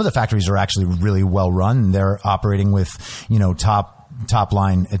the factories are actually really well run. They're operating with, top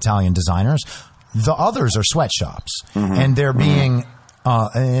line Italian designers. The others are sweatshops, and they're being,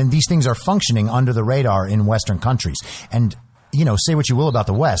 and these things are functioning under the radar in Western countries. And, say what you will about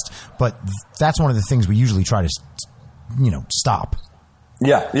the West, but that's one of the things we usually try to, stop.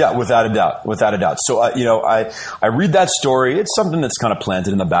 Yeah, without a doubt. So, I read that story. It's something that's kind of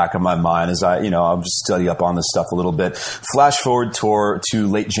planted in the back of my mind as I'll just study up on this stuff a little bit. Flash forward to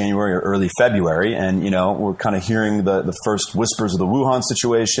late January or early February, and, we're kind of hearing the first whispers of the Wuhan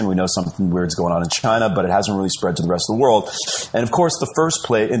situation. We know something weird's going on in China, but it hasn't really spread to the rest of the world. And, of course, the first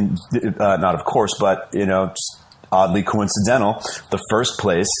place, not of course, but, just oddly coincidental, the first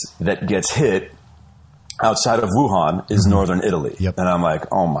place that gets hit outside of Wuhan is northern Italy. Yep. And I'm like,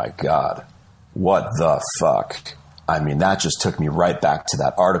 oh my God, what the fuck? I mean, that just took me right back to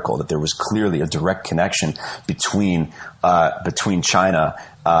that article, that there was clearly a direct connection between China,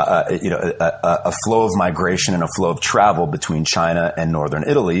 a flow of migration and a flow of travel between China and northern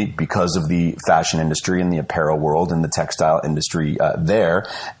Italy because of the fashion industry and the apparel world and the textile industry there.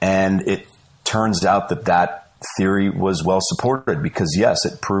 And it turns out that theory was well supported because, yes,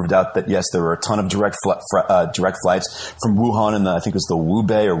 it proved out that, yes, there were a ton of direct flights from Wuhan in I think it was the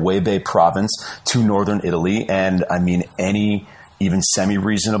Hubei province to northern Italy. And I mean, any even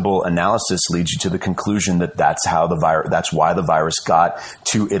semi-reasonable analysis leads you to the conclusion that that's why the virus got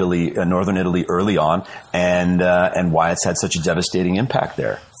to Italy, northern Italy early on, and why it's had such a devastating impact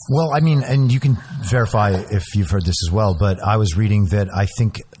there. Well, I mean, and you can verify if you've heard this as well, but I was reading that I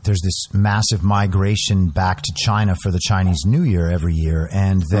think there's this massive migration back to China for the Chinese New Year every year,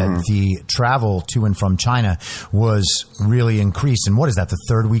 and that the travel to and from China was really increased. And what is that, the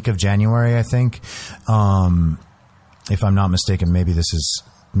third week of January, I think? If I'm not mistaken, maybe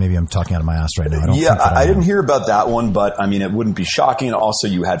I'm talking out of my ass right now. I didn't hear about that one, but I mean, it wouldn't be shocking. Also,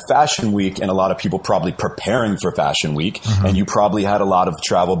 you had Fashion Week and a lot of people probably preparing for Fashion Week. And you probably had a lot of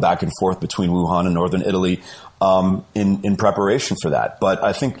travel back and forth between Wuhan and northern Italy in preparation for that. But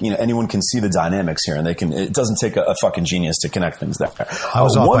I think, anyone can see the dynamics here, and it doesn't take a fucking genius to connect things there. I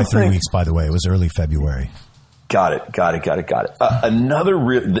was off by 3 weeks, by the way. It was early February. Got it. Another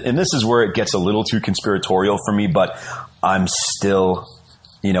and this is where it gets a little too conspiratorial for me, but I'm still,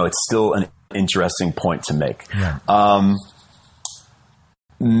 it's still an interesting point to make. Yeah.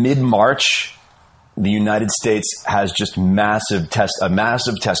 Mid-March, the United States has just a massive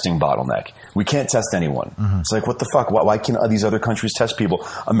testing bottleneck. We can't test anyone. It's like, what the fuck? Why can these other countries test people?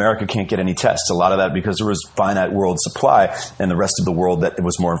 America can't get any tests. A lot of that because there was finite world supply, and the rest of the world that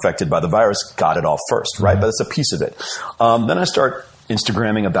was more infected by the virus got it all first, right? But that's a piece of it. Then I start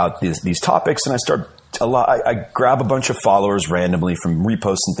Instagramming about these topics, and I grab a bunch of followers randomly from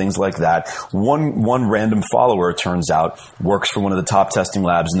reposts and things like that. One random follower, it turns out, works for one of the top testing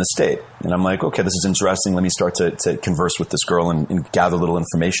labs in the state. And I'm like, okay, this is interesting. Let me start to converse with this girl and gather a little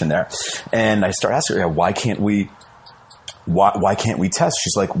information there. And I start asking her, why can't we test?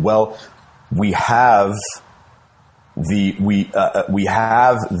 She's like, well, we have we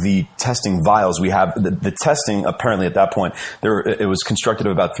have the testing vials. We have the testing. Apparently, at that point, it was constructed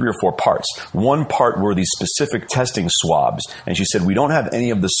of about 3 or 4 parts. One part were these specific testing swabs, and she said we don't have any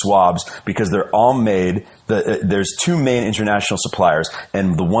of the swabs because they're all made. There's 2 main international suppliers,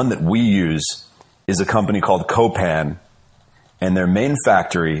 and the one that we use is a company called Copan, and their main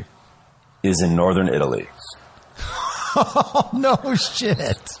factory is in northern Italy. Oh, no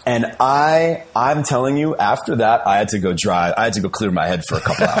shit. And I'm telling you, after that, I had to go clear my head for a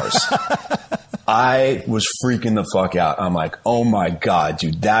couple hours. I was freaking the fuck out. I'm like, oh my God,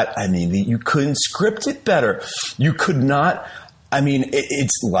 dude, you couldn't script it better. You could not. I mean,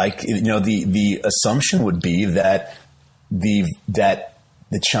 it's like, the assumption would be that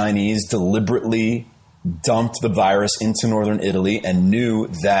the Chinese deliberately dumped the virus into northern Italy and knew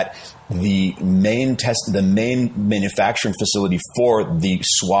that the main manufacturing facility for the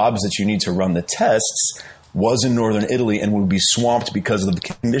swabs that you need to run the tests was in northern Italy and would be swamped because of the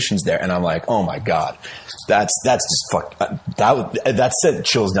conditions there. And I'm like, oh my God, that's just fuck. That sent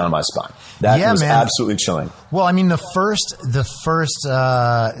chills down my spine. That was absolutely chilling. Well, I mean, the first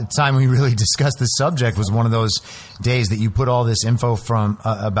time we really discussed this subject was one of those days that you put all this info from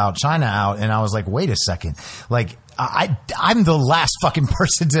about China out, and I was like, wait a second, like. I'm the last fucking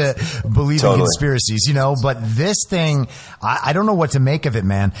person to believe in conspiracies, but this thing, I don't know what to make of it,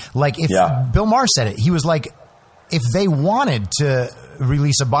 man. Like if Bill Maher said it, he was like, if they wanted to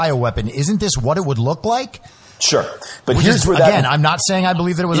release a bioweapon, isn't this what it would look like? Sure. But I'm not saying I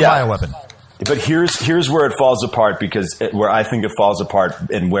believe that it was a bioweapon. But here's where it falls apart, because where I think it falls apart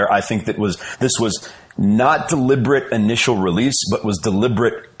and where I think this was not deliberate initial release, but was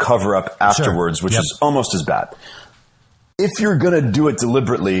deliberate cover up afterwards, which is almost as bad. If you're going to do it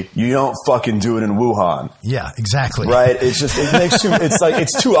deliberately, you don't fucking do it in Wuhan. Yeah, exactly. Right? It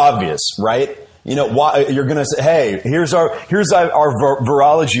it's too obvious, right? Why you're going to say, hey, here's our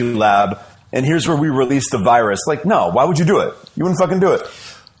virology lab, and here's where we release the virus. Like, no, why would you do it? You wouldn't fucking do it.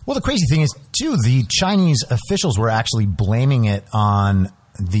 Well, the crazy thing is, too, the Chinese officials were actually blaming it on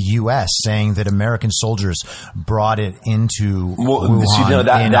the U.S., saying that American soldiers brought it into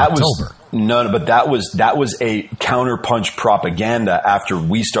Wuhan in October. But that was a counterpunch propaganda after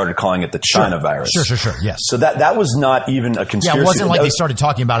we started calling it the China virus. Sure. Yes. So that was not even a conspiracy. Yeah, it wasn't like they started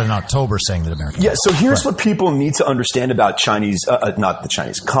talking about it in October, saying that American. Yeah. So here's what people need to understand about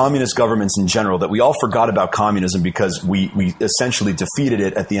communist governments in general. That we all forgot about communism because we essentially defeated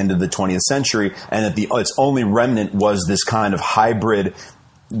it at the end of the 20th century, and that its only remnant was this kind of hybrid,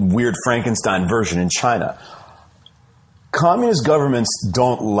 weird Frankenstein version in China. Communist governments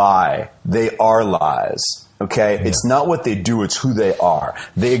don't lie. They are lies. Okay? Yeah. It's not what they do, it's who they are.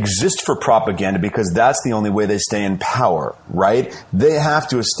 They exist for propaganda because that's the only way they stay in power, right? They have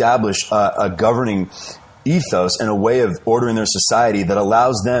to establish a governing ethos and a way of ordering their society that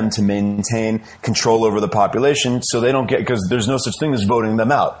allows them to maintain control over the population, so they don't because there's no such thing as voting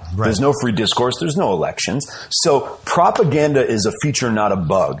them out. Right. There's no free discourse. There's no elections. So propaganda is a feature, not a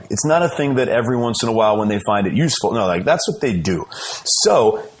bug. It's not a thing that every once in a while when they find it useful. No, that's what they do.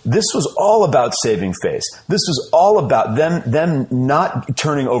 So this was all about saving face. This was all about them not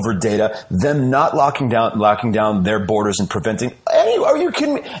turning over data, them not locking down their borders and preventing are you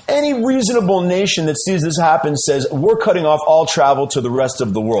kidding me? Any reasonable nation that sees this happen says we're cutting off all travel to the rest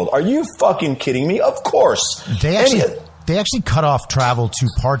of the world. Are you fucking kidding me? Of course. They actually cut off travel to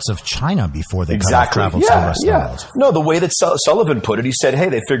parts of China before they cut off travel to the rest of the world. No, the way that Sullivan put it, he said, hey,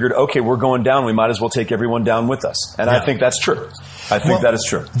 they figured, okay, we're going down. We might as well take everyone down with us. And I think that's true. I think that is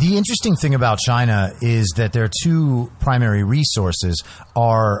true. The interesting thing about China is that their 2 primary resources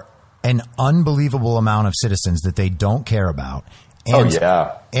are an unbelievable amount of citizens that they don't care about.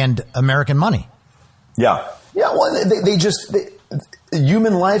 And American money. Yeah. Yeah. Well, they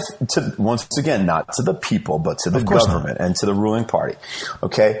human life, once again, not to the people, but to the government and to the ruling party.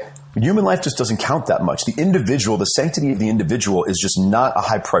 Okay. Human life just doesn't count that much. The individual, the sanctity of the individual is just not a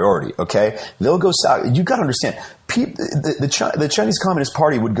high priority. Okay. They'll go south. You got to understand. The Chinese Communist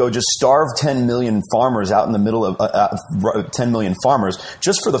Party would go just starve 10 million farmers out in the middle of 10 million farmers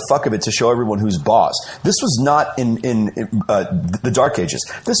just for the fuck of it to show everyone who's boss. This was not in the Dark Ages.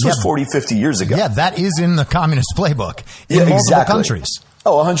 This was 40, 50 years ago. Yeah, that is in the communist playbook in multiple countries.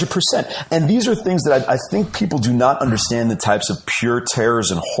 Oh, 100%. And these are things that I think people do not understand, the types of pure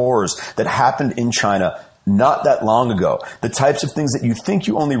terrors and horrors that happened in China not that long ago. The types of things that you think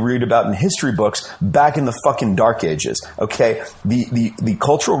you only read about in history books back in the fucking dark ages. Okay. The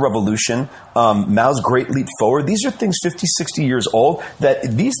Cultural Revolution, Mao's Great Leap Forward. These are things 50, 60 years old that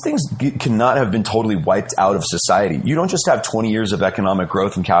these things cannot have been totally wiped out of society. You don't just have 20 years of economic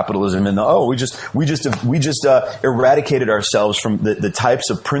growth and capitalism and we just eradicated ourselves from the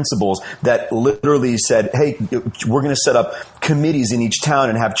types of principles that literally said, hey, we're going to set up committees in each town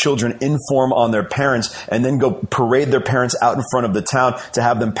and have children inform on their parents and then go parade their parents out in front of the town to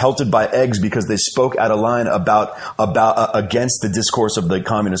have them pelted by eggs because they spoke out of line about against the discourse of the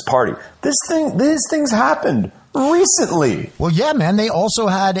Communist Party. These things happened recently. Well, yeah, man. They also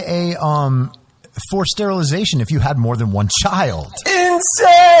had a forced sterilization if you had more than one child.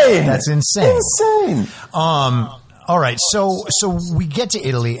 Insane. That's insane. Insane. All right. So we get to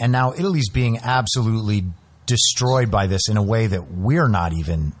Italy, and now Italy's being absolutely destroyed by this in a way that we're not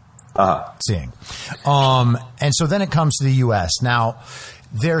even seeing. And so then it comes to the U.S. Now,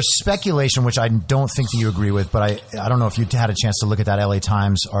 there's speculation, which I don't think that you agree with, but I don't know if you had a chance to look at that LA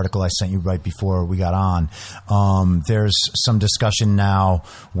Times article I sent you right before we got on. There's some discussion now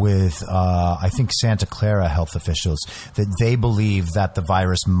with, I think, Santa Clara health officials that they believe that the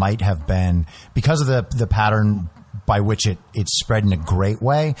virus might have been, because of the pattern by which it spread in a great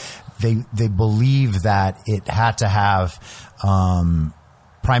way, they believe that it had to have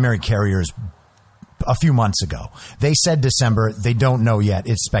primary carriers a few months ago. They said December. They don't know yet.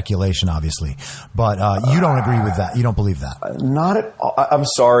 It's speculation, obviously. But you don't agree with that. You don't believe that. Not at all. I'm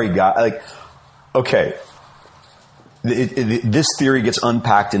sorry, guy. Okay. This theory gets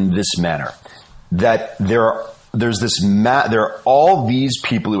unpacked in this manner. That there are all these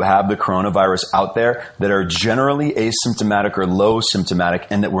people who have the coronavirus out there that are generally asymptomatic or low symptomatic,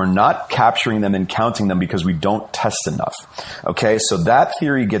 and that we're not capturing them and counting them because we don't test enough. Okay, so that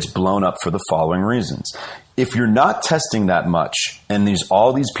theory gets blown up for the following reasons. If you're not testing that much, and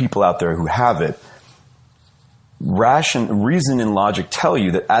all these people out there who have it, reason and logic tell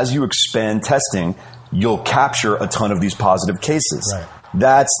you that as you expand testing, you'll capture a ton of these positive cases. Right.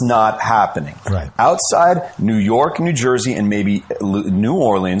 That's not happening. Right. Outside New York, New Jersey, and maybe New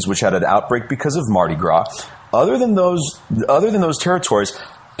Orleans, which had an outbreak because of Mardi Gras, other than those territories,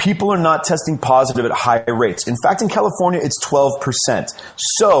 people are not testing positive at high rates. In fact, in California, it's 12%.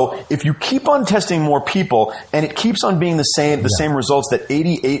 So if you keep on testing more people and it keeps on being the same results, that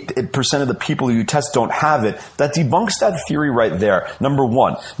 88% of the people who you test don't have it, that debunks that theory right there, number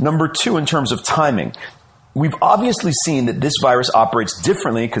one. Number two, in terms of timing, we've obviously seen that this virus operates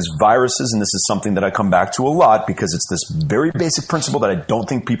differently because viruses, and this is something that I come back to a lot because it's this very basic principle that I don't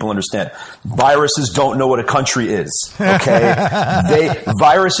think people understand. Viruses don't know what a country is, okay?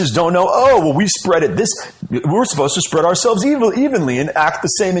 Viruses don't know, we spread it. We're supposed to spread ourselves evenly and act the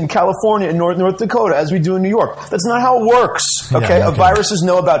same in California and North Dakota as we do in New York. That's not how it works, okay? Yeah, Viruses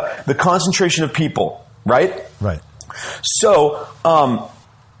know about the concentration of people, right? Right. So,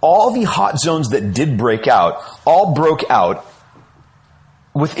 all the hot zones that did break out, all broke out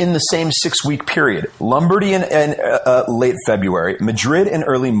within the same 6-week period. Lombardy in late February, Madrid in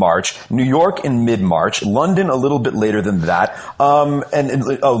early March, New York in mid-March, London a little bit later than that,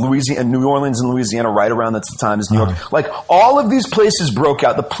 Louisiana, New Orleans and Louisiana right around that time as New York. Like, all of these places broke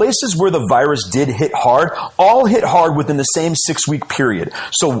out. The places where the virus did hit hard, all hit hard within the same 6-week period.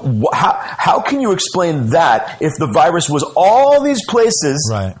 So how can you explain that if the virus was all these places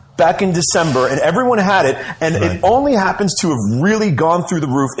back in December and everyone had it, and it only happens to have really gone through the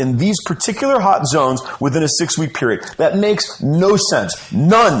roof in these particular hot zones within a 6-week period? That makes no sense.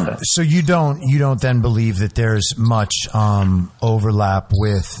 None. So you don't then believe that there's much overlap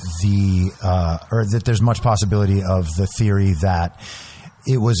with or that there's much possibility of the theory that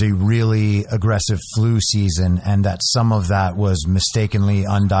it was a really aggressive flu season and that some of that was mistakenly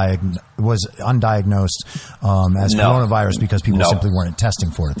undiagnosed as coronavirus because people simply weren't testing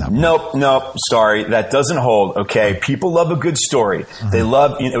for it that way. Nope. Sorry. That doesn't hold. Okay. People love a good story. They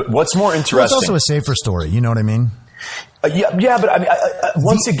love, what's more interesting. Well, it's also a safer story. You know what I mean? Yeah, but I mean,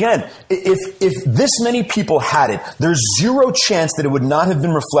 once again, if this many people had it, there's zero chance that it would not have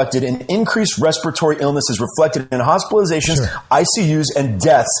been reflected in increased respiratory illnesses, reflected in hospitalizations, ICUs, and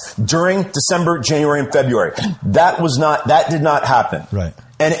deaths during December, January, and February. That did not happen. Right.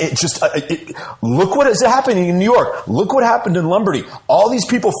 And it just, look what is happening in New York. Look what happened in Lombardy. All these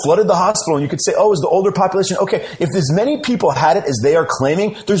people flooded the hospital, and you could say, oh, it's the older population. Okay, if as many people had it as they are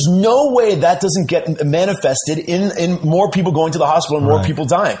claiming, there's no way that doesn't get manifested in more people going to the hospital and more people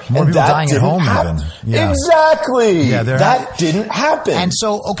dying. More people dying at home even. Yeah. Exactly. Yeah, that didn't happen. And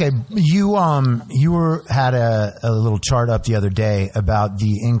so, okay, you had a little chart up the other day about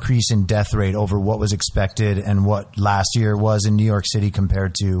the increase in death rate over what was expected and what last year was in New York City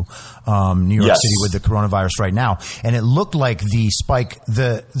compared to New York City with the coronavirus right now. And it looked like the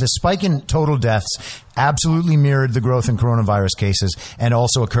spike in total deaths absolutely mirrored the growth in coronavirus cases and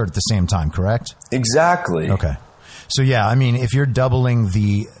also occurred at the same time, correct? Exactly. Okay. So, yeah, I mean, if you're doubling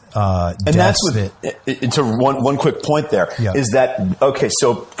the and that's to one quick point there is that, okay,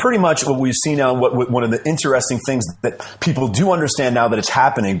 so pretty much what we've seen now, one of the interesting things that people do understand now that it's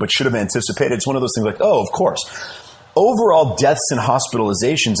happening but should have anticipated, it's one of those things like, oh, of course. Overall deaths and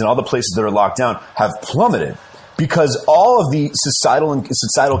hospitalizations in all the places that are locked down have plummeted because all of the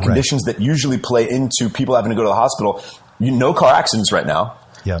societal conditions that usually play into people having to go to the hospital, no car accidents right now.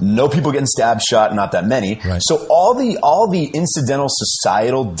 Yep. No people getting stabbed, shot, not that many. Right. So all the incidental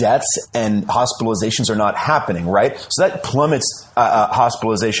societal deaths and hospitalizations are not happening, right? So that plummets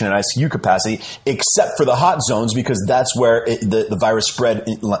hospitalization and ICU capacity, except for the hot zones, because that's where the virus spread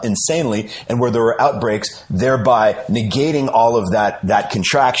insanely and where there were outbreaks, thereby negating all of that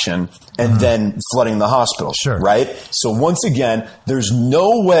contraction and then flooding the hospital. Sure. Right? So once again, there's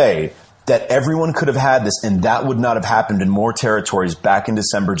no way that everyone could have had this, and that would not have happened in more territories back in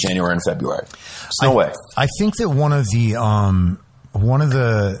December, January, and February. There's no way. I think that one of the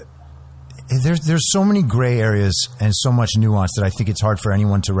there's so many gray areas and so much nuance that I think it's hard for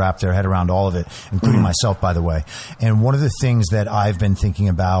anyone to wrap their head around all of it, including myself, by the way. And one of the things that I've been thinking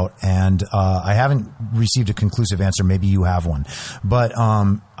about, and I haven't received a conclusive answer, maybe you have one, but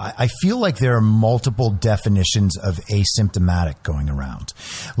I feel like there are multiple definitions of asymptomatic going around.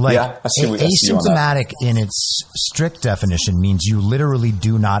 Like asymptomatic in its strict definition means you literally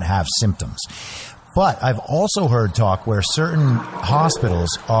do not have symptoms. But I've also heard talk where certain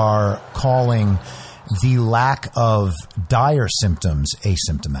hospitals are calling the lack of dire symptoms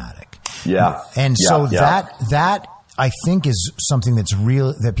asymptomatic. Yeah. And so that I think is something that's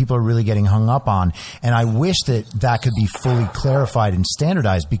real, that people are really getting hung up on. And I wish that could be fully clarified and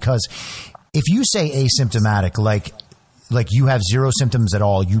standardized, because if you say asymptomatic, like you have zero symptoms at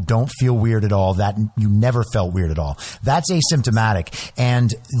all, you don't feel weird at all, that you never felt weird at all, that's asymptomatic.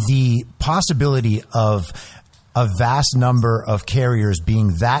 And the possibility of a vast number of carriers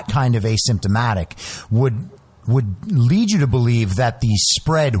being that kind of asymptomatic would lead you to believe that the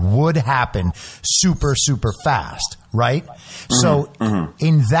spread would happen super, super fast, right? So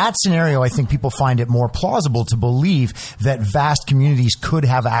in that scenario, I think people find it more plausible to believe that vast communities could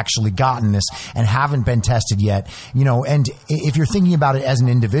have actually gotten this and haven't been tested yet, and if you're thinking about it as an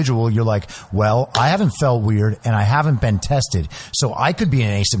individual, you're like, well, I haven't felt weird and I haven't been tested, so I could be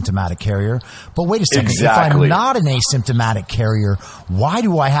an asymptomatic carrier. But wait a second, exactly. If I'm not an asymptomatic carrier, why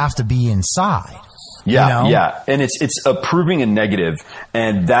do I have to be inside? Yeah. And it's proving a negative.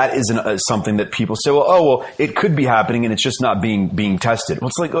 And that isn't something that people say, well, it could be happening and it's just not being tested. Well,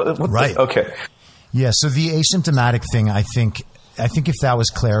 it's like, right. Okay. Yeah. So the asymptomatic thing, I think if that was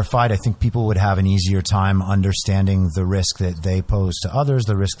clarified, I think people would have an easier time understanding the risk that they pose to others,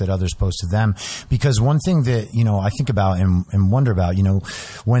 the risk that others pose to them. Because one thing that, I think about and wonder about,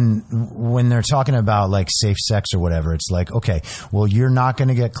 when they're talking about like safe sex or whatever, it's like, okay, well, you're not going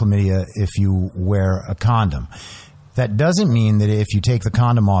to get chlamydia if you wear a condom. That doesn't mean that if you take the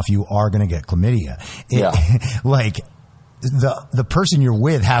condom off, you are going to get chlamydia. Like the person you're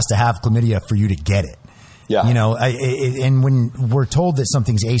with has to have chlamydia for you to get it. Yeah. And when we're told that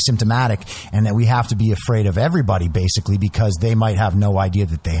something's asymptomatic and that we have to be afraid of everybody basically because they might have no idea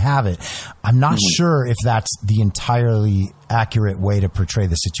that they have it, I'm not sure if that's the entirely accurate way to portray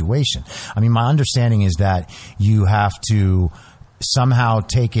the situation. I mean, my understanding is that you have to somehow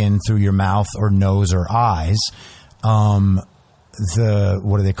take in through your mouth or nose or eyes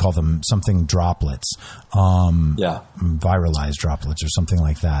what do they call them? Something droplets. Viralized droplets or something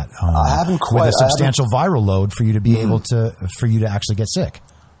like that. I haven't quite. With a substantial viral load for you to be able to, for you to actually get sick.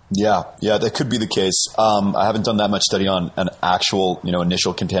 Yeah, that could be the case. I haven't done that much study on an actual,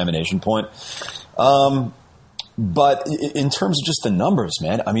 initial contamination point. But in terms of just the numbers,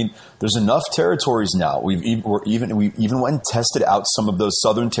 man, I mean, there's enough territories now. We even went and tested out some of those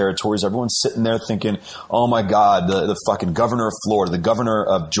southern territories. Everyone's sitting there thinking, oh my God, the fucking governor of Florida, the governor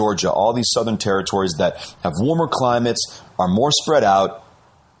of Georgia, all these southern territories that have warmer climates, are more spread out.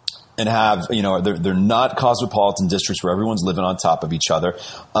 and have, they're not cosmopolitan districts where everyone's living on top of each other.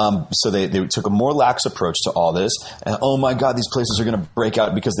 So they took a more lax approach to all this. And, oh my God, these places are going to break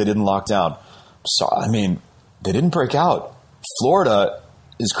out because they didn't lock down. So, they didn't break out. Florida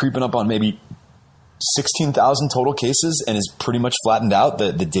is creeping up on maybe 16,000 total cases and is pretty much flattened out.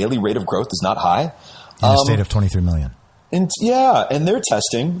 The daily rate of growth is not high. In a state of 23 million. And they're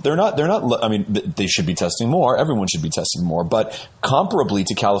testing. They're not, they should be testing more. Everyone should be testing more. But comparably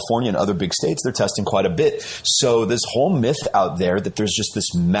to California and other big states, they're testing quite a bit. So this whole myth out there that there's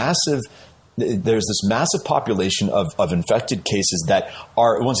this massive population of infected cases that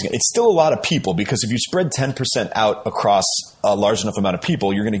are, once again, it's still a lot of people, because if you spread 10% out across a large enough amount of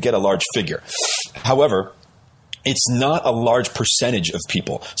people, you're going to get a large figure. However, it's not a large percentage of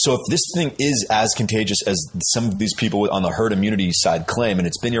people. So if this thing is as contagious as some of these people on the herd immunity side claim, and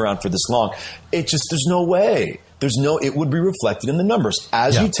it's been around for this long, there's no way. It would be reflected in the numbers.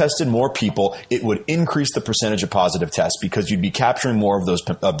 As you tested more people, it would increase the percentage of positive tests because you'd be capturing more of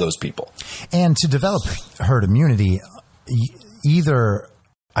those people. And to develop herd immunity,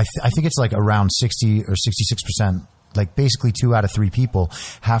 I think it's like around 60 or 66%, like basically 2 out of 3 people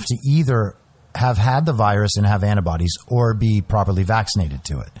have to either have had the virus and have antibodies or be properly vaccinated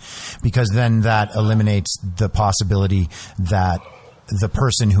to it, because then that eliminates the possibility that the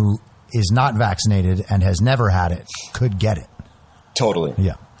person who is not vaccinated and has never had it could get it. Totally.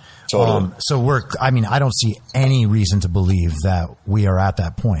 Yeah. Totally. I don't see any reason to believe that we are at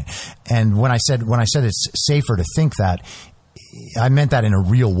that point. And when I said it's safer to think that, I meant that in a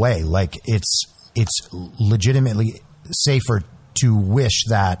real way. Like it's legitimately safer to wish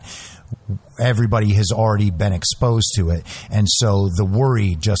that everybody has already been exposed to it, and so the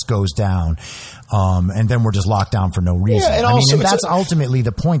worry just goes down, and then we're just locked down for no reason. Yeah, and that's ultimately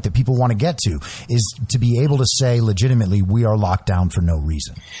the point that people want to get to, is to be able to say legitimately, we are locked down for no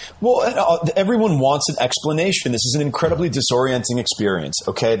reason. Well, everyone wants an explanation. This is an incredibly disorienting experience.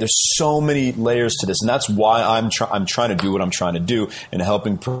 Okay, there's so many layers to this, and that's why I'm trying to do what I'm trying to do and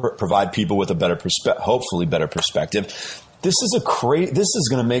helping provide people with a hopefully better perspective. This is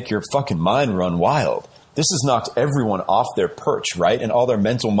going to make your fucking mind run wild. This has knocked everyone off their perch, right? And all their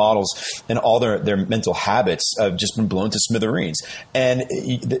mental models and all their mental habits have just been blown to smithereens. And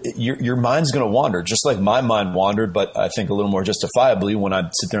your mind's going to wander, just like my mind wandered, but I think a little more justifiably when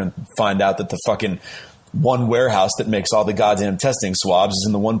I sit there and find out that the fucking one warehouse that makes all the goddamn testing swabs is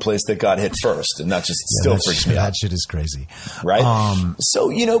in the one place that got hit first. And that just still freaks me out. That shit is crazy. Right? So,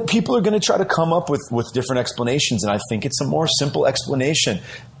 people are going to try to come up with different explanations. And I think it's a more simple explanation.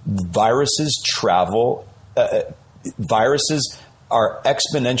 Viruses travel. Viruses are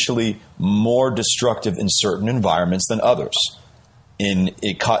exponentially more destructive in certain environments than others. In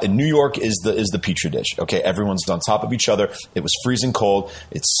New York is the petri dish. Okay, everyone's on top of each other. It was freezing cold.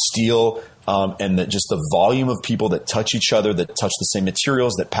 It's steel, and just the volume of people that touch each other, that touch the same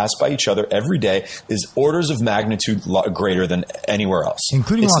materials, that pass by each other every day is orders of magnitude greater than anywhere else,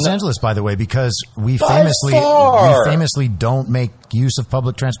 including Los Angeles, by the way, because we famously don't make use of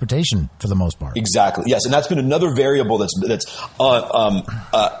public transportation for the most part. Exactly. Yes, and that's been another variable that's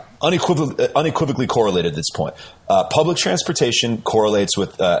unequivocally correlated at this point. Public transportation correlates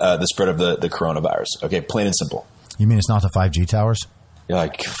with the spread of the coronavirus. Okay, plain and simple. You mean it's not the 5G towers? You're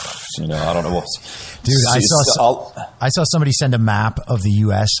like, I don't know. Dude, I saw somebody send a map of the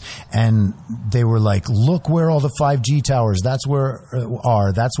U.S. and they were like, look where all the 5G towers, that's where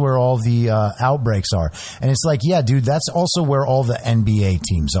all the outbreaks are. And it's like, yeah, dude, that's also where all the NBA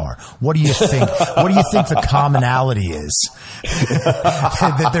teams are. What do you think? What do you think the commonality is?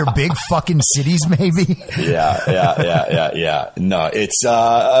 That they're big fucking cities, maybe? Yeah. No, it's,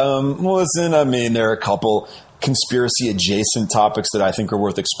 listen, there are a couple conspiracy adjacent topics that I think are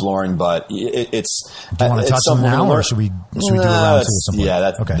worth exploring, but it's. Do you want to touch them now, or should we do a round 2 at some point?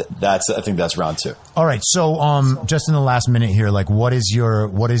 Yeah, I think that's round 2. All right, so just in the last minute here, like, what is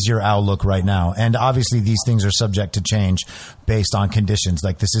your outlook right now? And obviously, these things are subject to change based on conditions.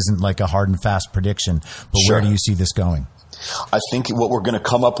 Like, this isn't like a hard and fast prediction, but Sure. Where do you see this going? I think what we're going to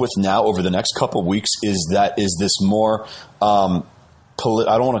come up with now over the next couple of weeks is this more.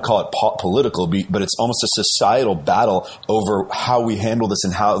 I don't want to call it political, but it's almost a societal battle over how we handle this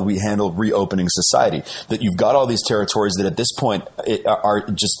and how we handle reopening society. That you've got all these territories that at this point are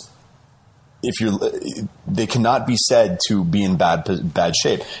just, they cannot be said to be in bad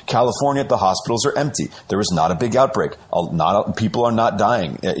shape. California, the hospitals are empty. There is not a big outbreak. People are not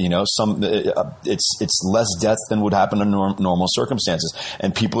dying. It's less deaths than would happen in normal circumstances.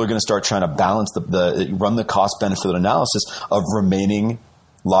 And people are going to start trying to balance run the cost benefit analysis of remaining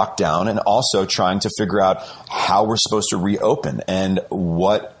lockdown, and also trying to figure out how we're supposed to reopen and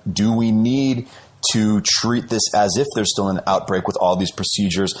what do we need to treat this as if there's still an outbreak with all these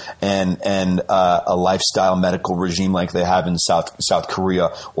procedures and a lifestyle medical regime like they have in South Korea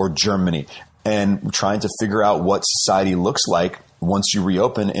or Germany, and trying to figure out what society looks like once you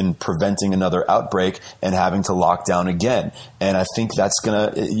reopen in preventing another outbreak and having to lock down again. And I think that's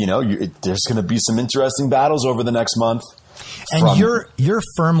going to, there's going to be some interesting battles over the next month. And you're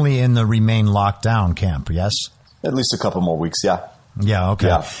firmly in the remain lockdown camp, yes? At least a couple more weeks, yeah. Yeah, okay.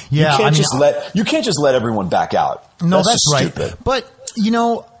 Yeah. You can't just let everyone back out. No, that's right. Stupid. But,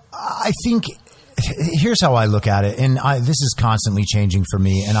 I think here's how I look at it, and this is constantly changing for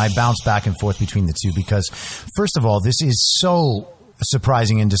me, and I bounce back and forth between the two because, first of all, this is so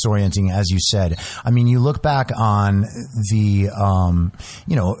surprising and disorienting, as you said. I mean, you look back on the,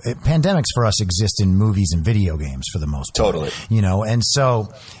 pandemics for us exist in movies and video games for the most part. Totally. And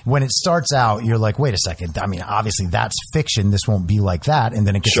so when it starts out, you're like, wait a second. I mean, obviously that's fiction. This won't be like that. And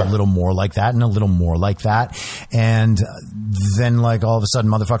then it gets a little more like that and a little more like that. And then like all of a sudden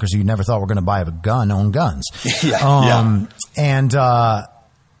motherfuckers who you never thought were going to buy a gun own guns. And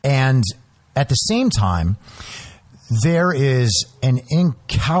at the same time, there is an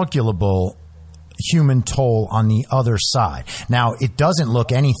incalculable human toll on the other side. Now, it doesn't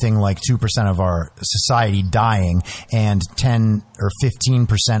look anything like 2% of our society dying and 10 or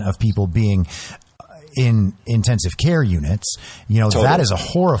 15% of people being in intensive care units. Totally. That is a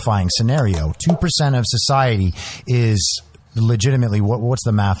horrifying scenario. 2% of society is legitimately, what's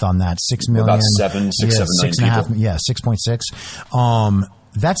the math on that? 6 million? About 7, 6, 7, 9 people. Yeah, 6.6.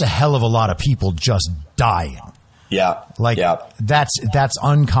 That's a hell of a lot of people just dying. Yeah. That's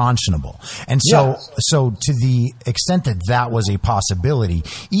unconscionable. And so to the extent that was a possibility,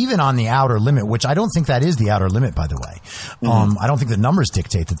 even on the outer limit, which I don't think that is the outer limit, by the way. I don't think the numbers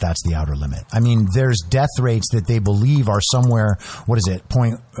dictate that that's the outer limit. I mean, there's death rates that they believe are somewhere,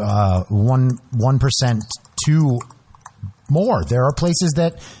 1% to more. There are places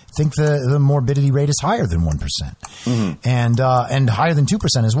that think the morbidity rate is higher than 1%, and higher than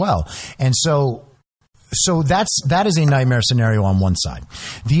 2% as well. And so that is a nightmare scenario on one side.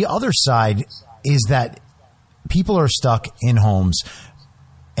 The other side is that people are stuck in homes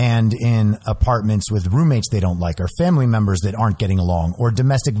and in apartments with roommates they don't like, or family members that aren't getting along, or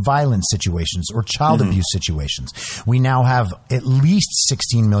domestic violence situations, or child abuse situations. We now have at least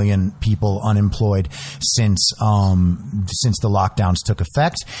 16 million people unemployed since the lockdowns took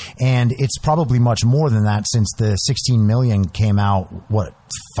effect, and it's probably much more than that since the 16 million came out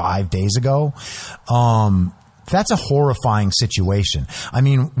 5 days ago. That's a horrifying situation. I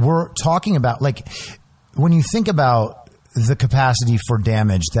mean, we're talking about, like, when you think about the capacity for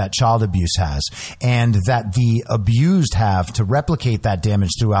damage that child abuse has and that the abused have to replicate that damage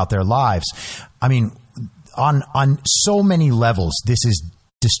throughout their lives. I mean, on so many levels, this is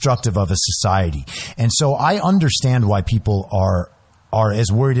destructive of a society. And so I understand why people are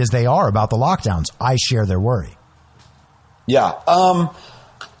as worried as they are about the lockdowns. I share their worry. Yeah.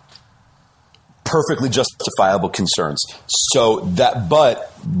 Perfectly justifiable concerns. So that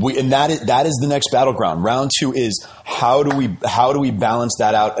is the next battleground. Round 2 is how do we balance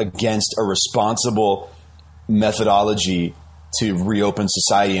that out against a responsible methodology to reopen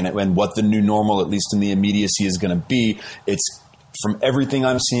society and what the new normal, at least in the immediacy, is going to be. It's, from everything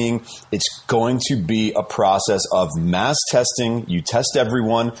I'm seeing, it's going to be a process of mass testing. You test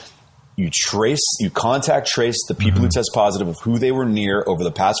everyone. You contact trace the people who test positive of who they were near over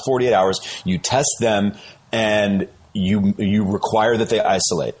the past 48 hours. You test them and you require that they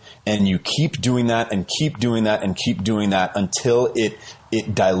isolate, and you keep doing that and keep doing that and keep doing that until it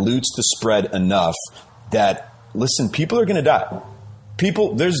dilutes the spread enough that, listen, people are going to die.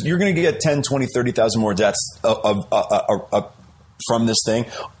 You're going to get 10, 20, 30,000 more deaths from this thing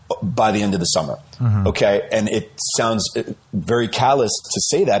by the end of the summer. Okay. And it sounds very callous to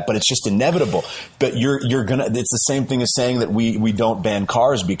say that, but it's just inevitable. But it's the same thing as saying that we don't ban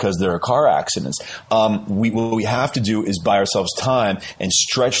cars because there are car accidents. What we have to do is buy ourselves time and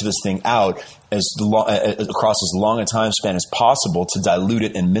stretch this thing out across as long a time span as possible to dilute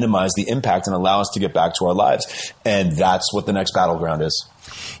it and minimize the impact and allow us to get back to our lives. And that's what the next battleground is.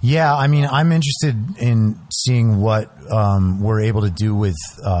 Yeah, I mean, I'm interested in seeing what we're able to do with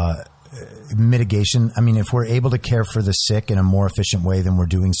mitigation. I mean, if we're able to care for the sick in a more efficient way than we're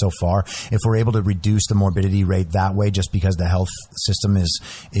doing so far, if we're able to reduce the morbidity rate that way just because the health system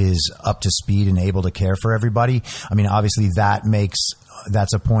is up to speed and able to care for everybody, I mean, obviously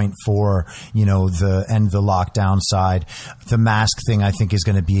that's a point for, the lockdown side. The mask thing, I think, is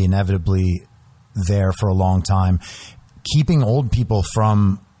going to be inevitably there for a long time. keeping old people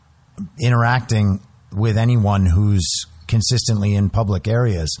from interacting with anyone who's consistently in public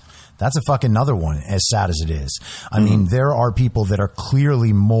areas, that's a fucking another one, as sad as it is. I mean, there are people that are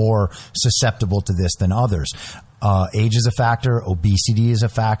clearly more susceptible to this than others. Age is a factor. Obesity is a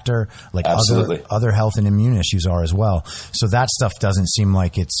factor. Like other health and immune issues are as well. So that stuff doesn't seem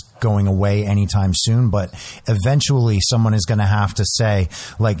like it's going away anytime soon. But eventually someone is going to have to say,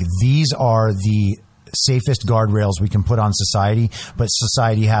 like, these are the safest guardrails we can put on society, but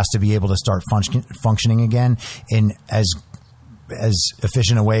society has to be able to start functioning again in as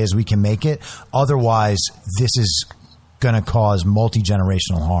efficient a way as we can make it. Otherwise, this is going to cause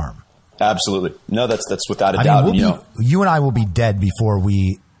multi-generational harm. Absolutely. No, that's without a doubt. You and I will be dead before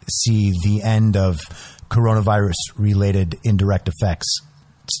we see the end of coronavirus-related indirect effects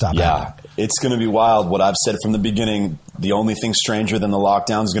stop happening. It's going to be wild. What I've said from the beginning, the only thing stranger than the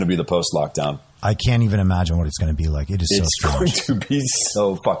lockdown is going to be the post-lockdown. I can't even imagine what it's going to be like. It is so strange. It's going to be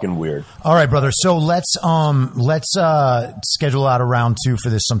so fucking weird. All right, brother. So let's schedule out a round 2 for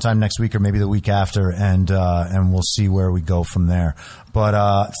this sometime next week or maybe the week after, and we'll see where we go from there.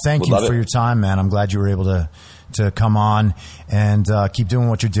 But thank you for your time, man. I'm glad you were able to come on and keep doing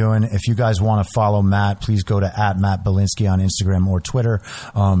what you're doing. If you guys want to follow Matt, please go to @Matt Bilinsky on Instagram or Twitter.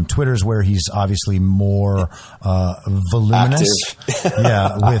 Twitter's where he's obviously more voluminous.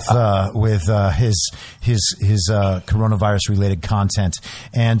 with his coronavirus related content.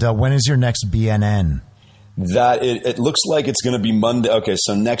 And when is your next BNN? That it looks like it's going to be Monday. Okay,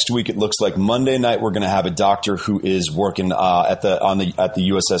 so next week it looks like Monday night we're going to have a doctor who is working at the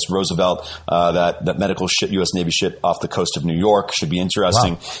USS Roosevelt, that medical ship, U.S. Navy ship off the coast of New York. Should be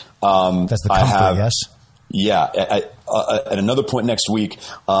interesting. Wow. That's the Comfort, yes. Yeah. At another point next week,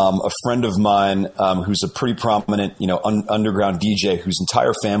 a friend of mine who's a pretty prominent, underground DJ whose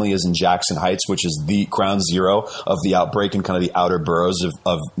entire family is in Jackson Heights, which is the ground zero of the outbreak in kind of the outer boroughs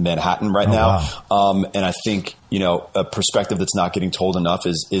of Manhattan right now. Wow. And I think, a perspective that's not getting told enough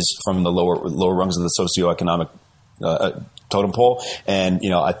is from the lower rungs of the socioeconomic totem pole. And,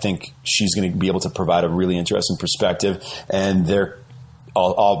 I think she's going to be able to provide a really interesting perspective. And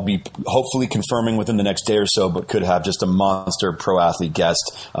I'll be hopefully confirming within the next day or so, but could have just a monster pro athlete guest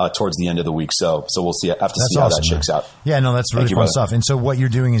towards the end of the week. So we'll see. I have to see how that shakes out. Yeah, no, that's really fun stuff. And so what you're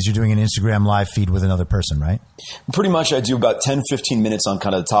doing is you're doing an Instagram live feed with another person, right? Pretty much. I do about 10, 15 minutes on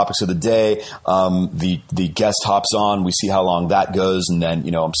kind of the topics of the day. The guest hops on. We see how long that goes. And then,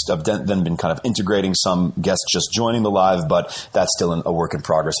 I've then been kind of integrating some guests just joining the live, but that's still a work in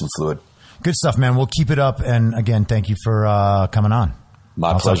progress and fluid. Good stuff, man. We'll keep it up. And again, thank you for coming on.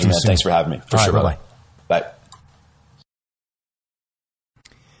 My pleasure, man. Thanks for having me. For sure, brother. Bye.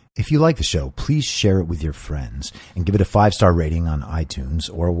 If you like the show, please share it with your friends and give it a 5-star rating on iTunes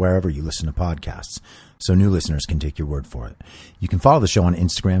or wherever you listen to podcasts so new listeners can take your word for it. You can follow the show on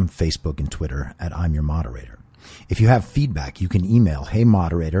Instagram, Facebook, and Twitter @I'm Your Moderator. If you have feedback, you can email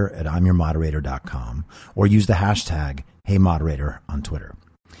heymoderator@I'mYourModerator.com or use the hashtag HeyModerator on Twitter.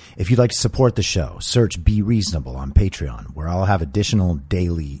 If you'd like to support the show, search Be Reasonable on Patreon, where I'll have additional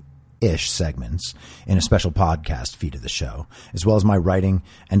daily-ish segments in a special podcast feed of the show, as well as my writing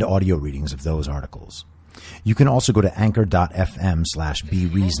and audio readings of those articles. You can also go to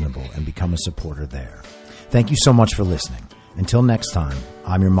anchor.fm/BeReasonable and become a supporter there. Thank you so much for listening. Until next time,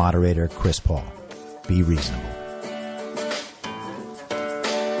 I'm your moderator, Chris Paul. Be reasonable.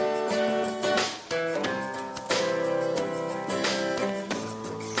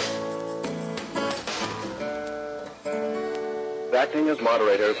 Acting as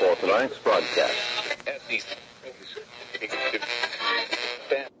moderator for tonight's broadcast.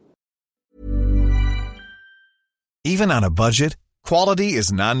 Even on a budget, quality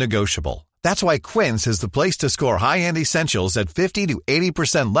is non-negotiable. That's why Quince is the place to score high-end essentials at 50 to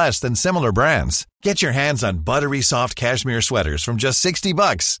 80% less than similar brands. Get your hands on buttery soft cashmere sweaters from just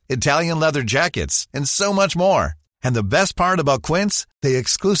 $60, Italian leather jackets, and so much more. And the best part about Quince, they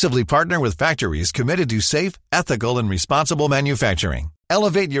exclusively partner with factories committed to safe, ethical, and responsible manufacturing.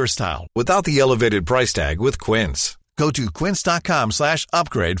 Elevate your style without the elevated price tag with Quince. Go to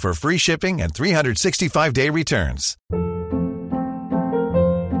quince.com/upgrade for free shipping and 365-day returns.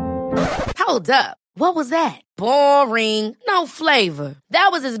 Hold up. What was that? Boring. No flavor. That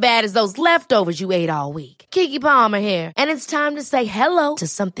was as bad as those leftovers you ate all week. Keke Palmer here. And it's time to say hello to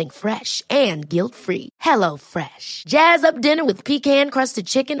something fresh and guilt-free. Hello Fresh. Jazz up dinner with pecan-crusted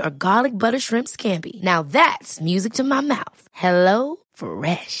chicken or garlic butter shrimp scampi. Now that's music to my mouth. Hello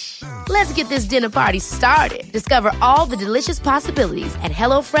Fresh. Let's get this dinner party started. Discover all the delicious possibilities at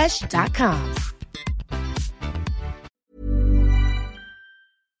HelloFresh.com.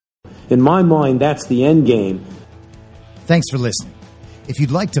 In my mind, that's the end game. Thanks for listening. If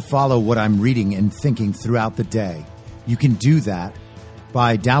you'd like to follow what I'm reading and thinking throughout the day, you can do that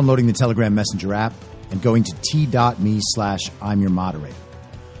by downloading the Telegram Messenger app and going to t.me/I'm your moderator.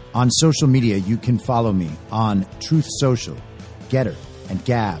 On social media, you can follow me on Truth Social, Getter, and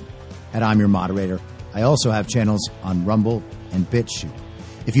Gab at I'm your moderator. I also have channels on Rumble and BitChute.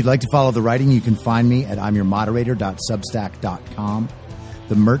 If you'd like to follow the writing, you can find me at imyourmoderator.substack.com.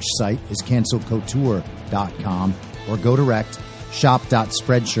 The merch site is cancelcouture.com, or go direct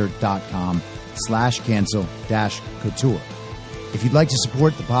shop.spreadshirt.com/cancel-couture. If you'd like to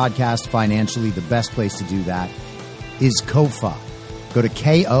support the podcast financially, the best place to do that is Ko-Fi. Go to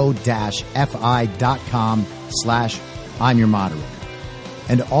ko-fi.com/I'm your moderator.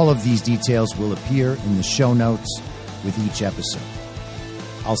 And all of these details will appear in the show notes with each episode.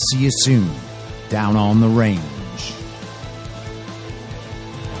 I'll see you soon down on the range.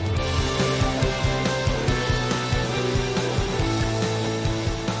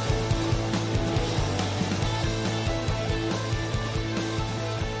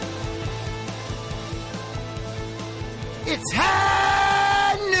 It's high!